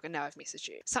Facebook and now I've messaged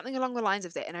you. Something along the lines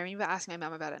of that. And I remember asking my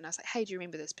mum about it and I was like, hey, do you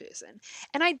remember this person?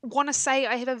 And I want to say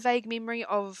I have a vague memory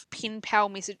of pen pal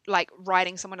message, like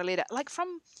writing someone a letter, like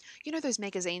from, you know, those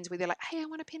magazines where they're like, hey, I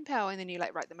want a pen pal, and then you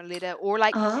like write them a letter, or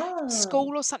like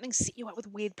school or something set you up with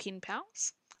weird pen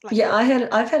pals. Like, yeah,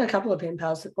 I've had a couple of pen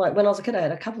pals. Like when I was a kid, I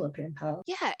had a couple of pen pals.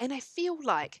 Yeah, and I feel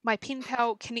like my pen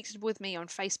pal connected with me on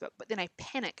Facebook, but then I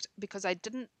panicked because I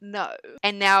didn't know.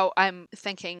 And now I'm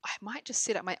thinking I might just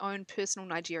set up my own personal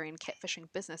Nigerian catfishing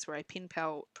business where I pen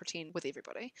pal pretend with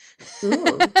everybody.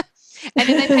 And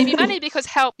then they pay me money because,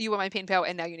 help, you were my pen pal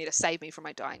and now you need to save me from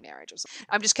my dying marriage or something.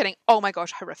 I'm just kidding. Oh my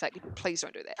gosh, horrific. Please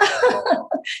don't do that.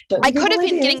 I could have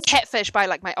been getting catfished by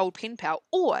like my old pen pal,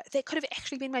 or that could have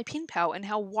actually been my pen pal, and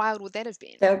how wild would that have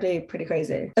been? That would be pretty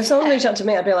crazy. If someone reached out to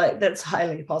me, I'd be like, that's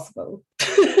highly possible.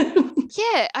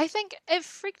 Yeah, I think it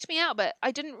freaked me out, but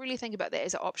I didn't really think about that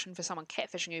as an option for someone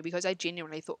catfishing you, because I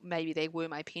genuinely thought maybe they were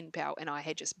my pen pal and I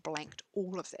had just blanked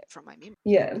all of that from my memory.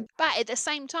 Yeah. But at the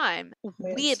same time,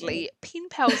 weirdly, pen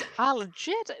pals are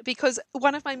legit, because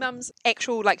one of my mum's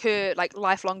actual, like her like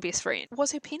lifelong best friend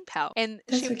was her pen pal, and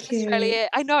That's she so was in cute. Australia.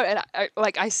 I know, and I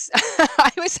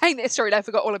I was saying that story and I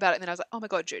forgot all about it, and then I was like, oh my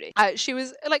god, Judy. She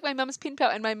was like my mum's pen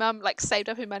pal, and my mum like saved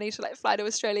up her money to like fly to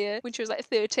Australia when she was like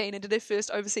 13 and did her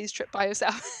first overseas trip by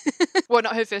herself. Well,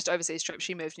 not her first overseas trip.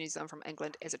 She moved to New Zealand from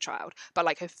England as a child, but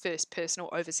like her first personal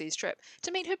overseas trip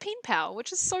to meet her pen pal,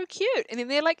 which is so cute. And then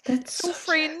they're like still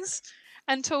friends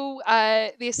until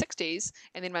their 60s.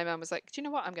 And then my mum was like, do you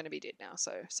know what? I'm going to be dead now,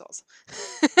 so soz.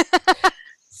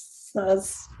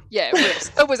 Soz. Yeah,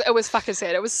 it was fucking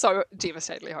sad. It was so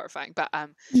devastatingly horrifying. But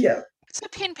yeah. So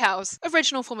pen pals,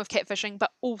 original form of catfishing,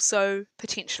 but also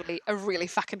potentially a really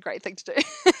fucking great thing to do.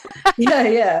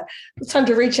 yeah. It's time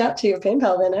to reach out to your pen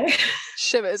pal then, eh?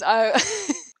 Shivers.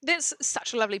 That's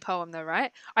such a lovely poem though,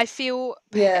 right? I feel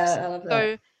I love that.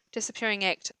 So Disappearing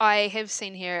Act, I have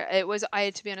seen here,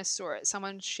 to be honest, saw it.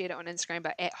 Someone shared it on Instagram,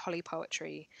 but at Holly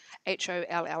Poetry,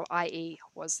 HOLLIE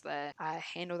was the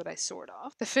handle that I saw it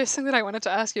off. The first thing that I wanted to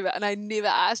ask you about, and I never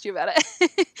asked you about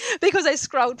it, because I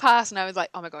scrolled past and I was like,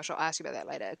 oh my gosh, I'll ask you about that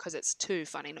later, because it's too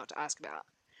funny not to ask about.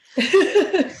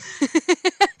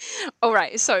 All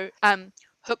right, so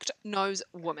Hooked Nose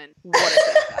Woman, what is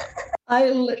that about?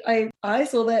 I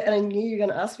saw that and I knew you were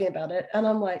going to ask me about it, and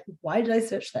I'm like, why did I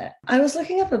search that? I was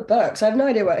looking up a book, so I have no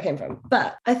idea where it came from,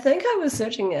 but I think I was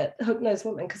searching it, Hooked Nose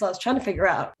Woman, because I was trying to figure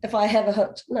out if I have a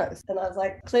hooked nose, and I was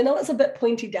like, because I know it's a bit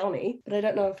pointy downy, but I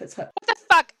don't know if it's hooked. What the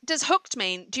fuck does hooked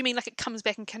mean? Do you mean like it comes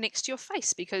back and connects to your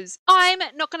face? Because I'm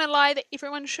not going to lie that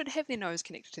everyone should have their nose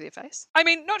connected to their face. I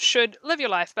mean, not should, live your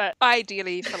life, but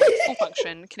ideally for like full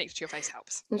function, connected to your face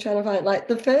helps. I'm trying to find, like,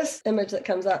 the first image that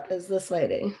comes up is this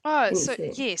lady. Oh, so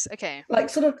yes, okay. Like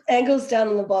sort of angles down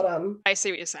on the bottom. I see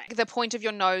what you're saying. The point of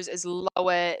your nose is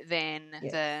lower than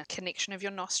the connection of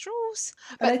your nostrils.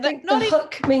 But I think the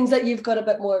hook means that you've got a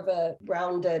bit more of a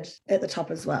rounded at the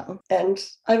top as well. And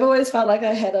I've always felt like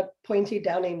I had a pointy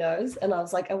downy nose, and I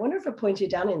was like, I wonder if a pointy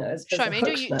downy nose is Show a me.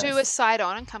 hooked nose. Do a side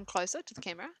on and come closer to the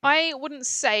camera. I wouldn't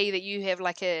say that you have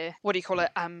like a, what do you call it?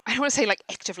 I don't want to say like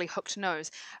actively hooked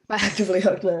nose, but Actively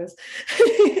hooked nose.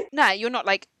 no, you're not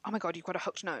like, oh my god, you've got a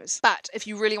hooked nose. But if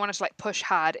you really wanted to like push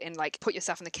hard and like put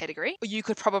yourself in the category, you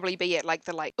could probably be at like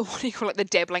the like, what do you call it? The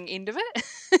dabbling end of it.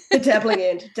 The dabbling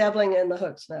in the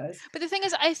hooked nose. But the thing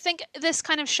is, I think this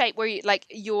kind of shape where you like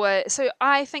so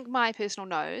I think my personal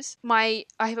nose, I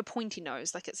have a pointy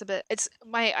nose. Like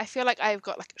I feel like I've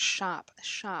got like a sharp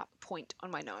point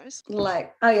on my nose.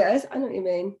 Like, oh yeah, I know what you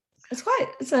mean.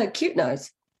 It's a cute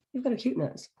nose. You've got a cute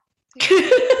nose.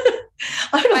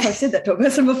 I don't know if I've said that to a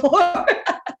person before.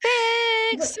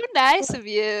 Thanks, so nice of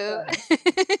you.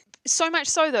 So much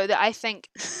so though that I think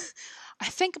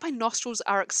my nostrils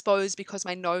are exposed because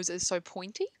my nose is so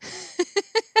pointy,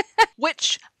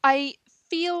 which I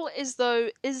feel as though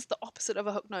is the opposite of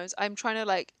a hook nose. I'm trying to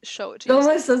like show it to you. It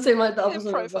almost does seem like the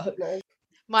opposite of a hook nose.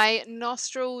 My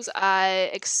nostrils are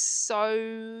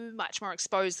so much more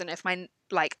exposed than if my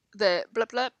like the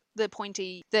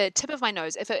the tip of my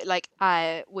nose, if it like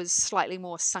I was slightly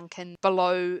more sunken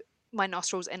below my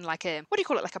nostrils in like a, what do you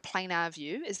call it, like a planar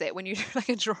view? Is that when you do like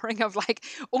a drawing of like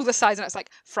all the sides and it's like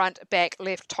front, back,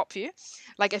 left, top view?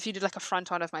 Like if you did like a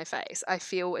front on of my face, I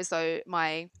feel as though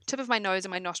my tip of my nose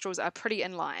and my nostrils are pretty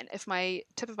in line. If my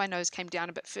tip of my nose came down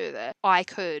a bit further, I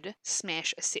could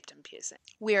smash a septum piercing.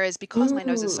 Whereas because my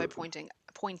nose is so pointy,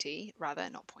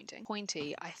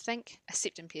 I think a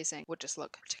septum piercing would just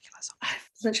look ridiculous. I've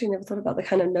literally never thought about the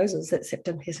kind of noses that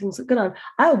septum piercings look good on.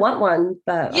 I want one,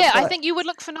 but yeah, I think you would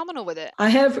look phenomenal with it. I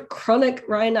have chronic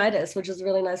rhinitis, which is a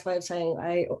really nice way of saying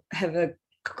I have a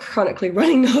chronically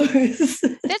running nose.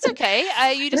 That's okay.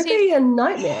 You just need a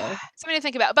nightmare. Something to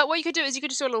think about. But what you could do is you could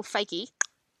just do a little fakey,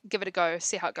 give it a go,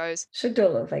 see how it goes. Should do a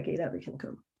little fakey. That'd be kind of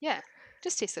cool. Yeah.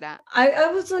 Just test it out.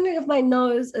 I was wondering if my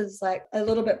nose is like a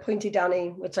little bit pointy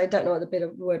downy, which I don't know what the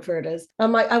better word for it is.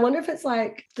 I'm like, I wonder if it's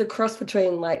like the cross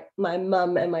between like my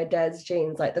mum and my dad's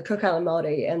genes, like the Cook Island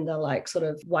Māori and the like sort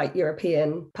of white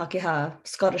European Pakeha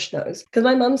Scottish nose. Because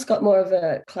my mum's got more of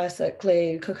a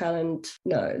classically Cook Island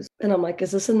nose. And I'm like,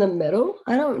 is this in the middle?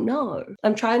 I don't know.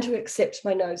 I'm trying to accept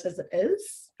my nose as it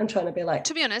is. I'm trying to be like...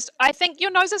 To be honest, I think your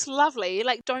nose is lovely.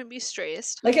 Like, don't be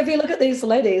stressed. Like, if you look at these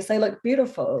ladies, they look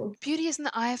beautiful. Beauty is in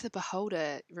the eye of the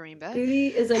beholder, remember? Beauty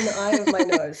is in the eye of my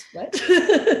nose. What?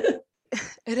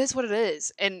 It is what it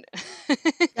is. And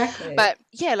exactly. But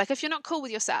yeah, like if you're not cool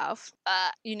with yourself,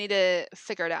 you need to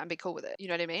figure it out and be cool with it. You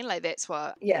know what I mean? Like that's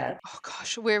what... Yeah. Oh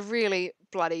gosh, we're really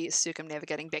bloody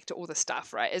circumnavigating back to all the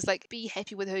stuff, right? It's like, be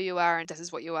happy with who you are and this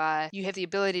is what you are. You have the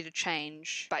ability to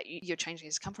change, but your changing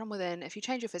has come from within. If you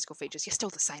change your physical features, you're still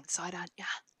the same inside, aren't you?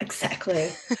 Exactly.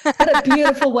 What a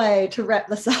beautiful way to wrap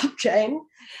this up, Jane.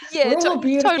 Yeah, we're all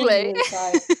beautiful totally.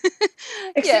 inside.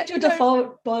 Accept your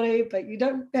default body, but you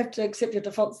don't have to accept your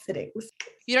default settings.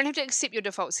 You don't have to accept your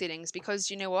default settings because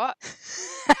you know what?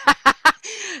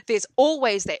 There's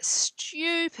always that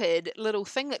stupid little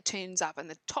thing that turns up in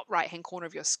the top right-hand corner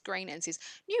of your screen and says,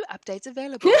 new updates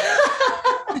available.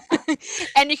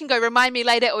 And you can go, remind me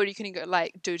later, or you can go,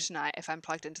 like, do tonight if I'm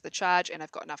plugged into the charge and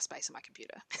I've got enough space on my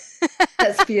computer.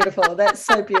 That's beautiful. That's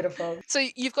so beautiful. So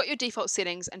you've got your default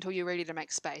settings until you're ready to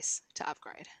make space to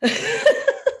upgrade.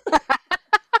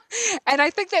 And I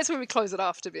think that's when we close it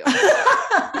off, to be honest.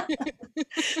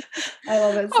 I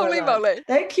love it so Holy much. moly.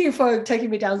 Thank you for taking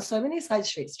me down so many side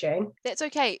streets, Jane. That's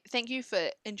okay. Thank you for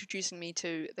introducing me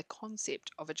to the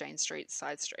concept of a Jane Street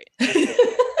side street.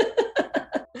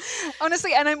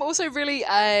 Honestly, and I'm also really,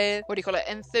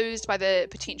 enthused by the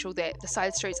potential that the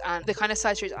side streets aren't the kind of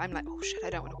side streets I'm like, oh shit,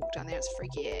 I don't want to walk down there, it's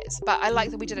freaky ass. But I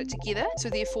like that we did it together, so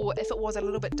therefore, if it was a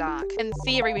little bit dark, in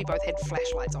theory, we both had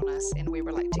flashlights on us, and we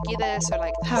were like together, so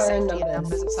like power in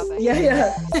numbers or something.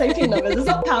 Yeah, safety numbers. It's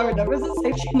not power numbers, it's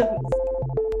safety numbers.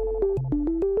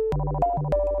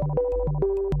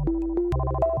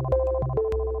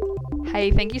 Hey,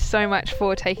 thank you so much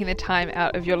for taking the time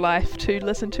out of your life to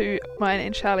listen to mine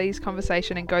and Charlie's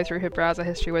conversation and go through her browser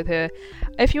history with her.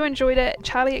 If you enjoyed it,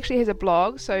 Charlie actually has a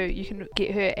blog, so you can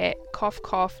get her at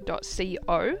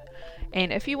coughcough.co.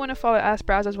 And if you want to follow us,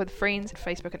 Browsers with Friends,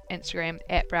 Facebook and Instagram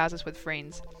at Browsers with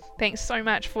Friends. Thanks so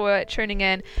much for tuning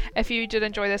in. If you did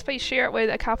enjoy this, please share it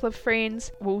with a couple of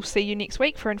friends. We'll see you next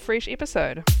week for a fresh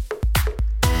episode.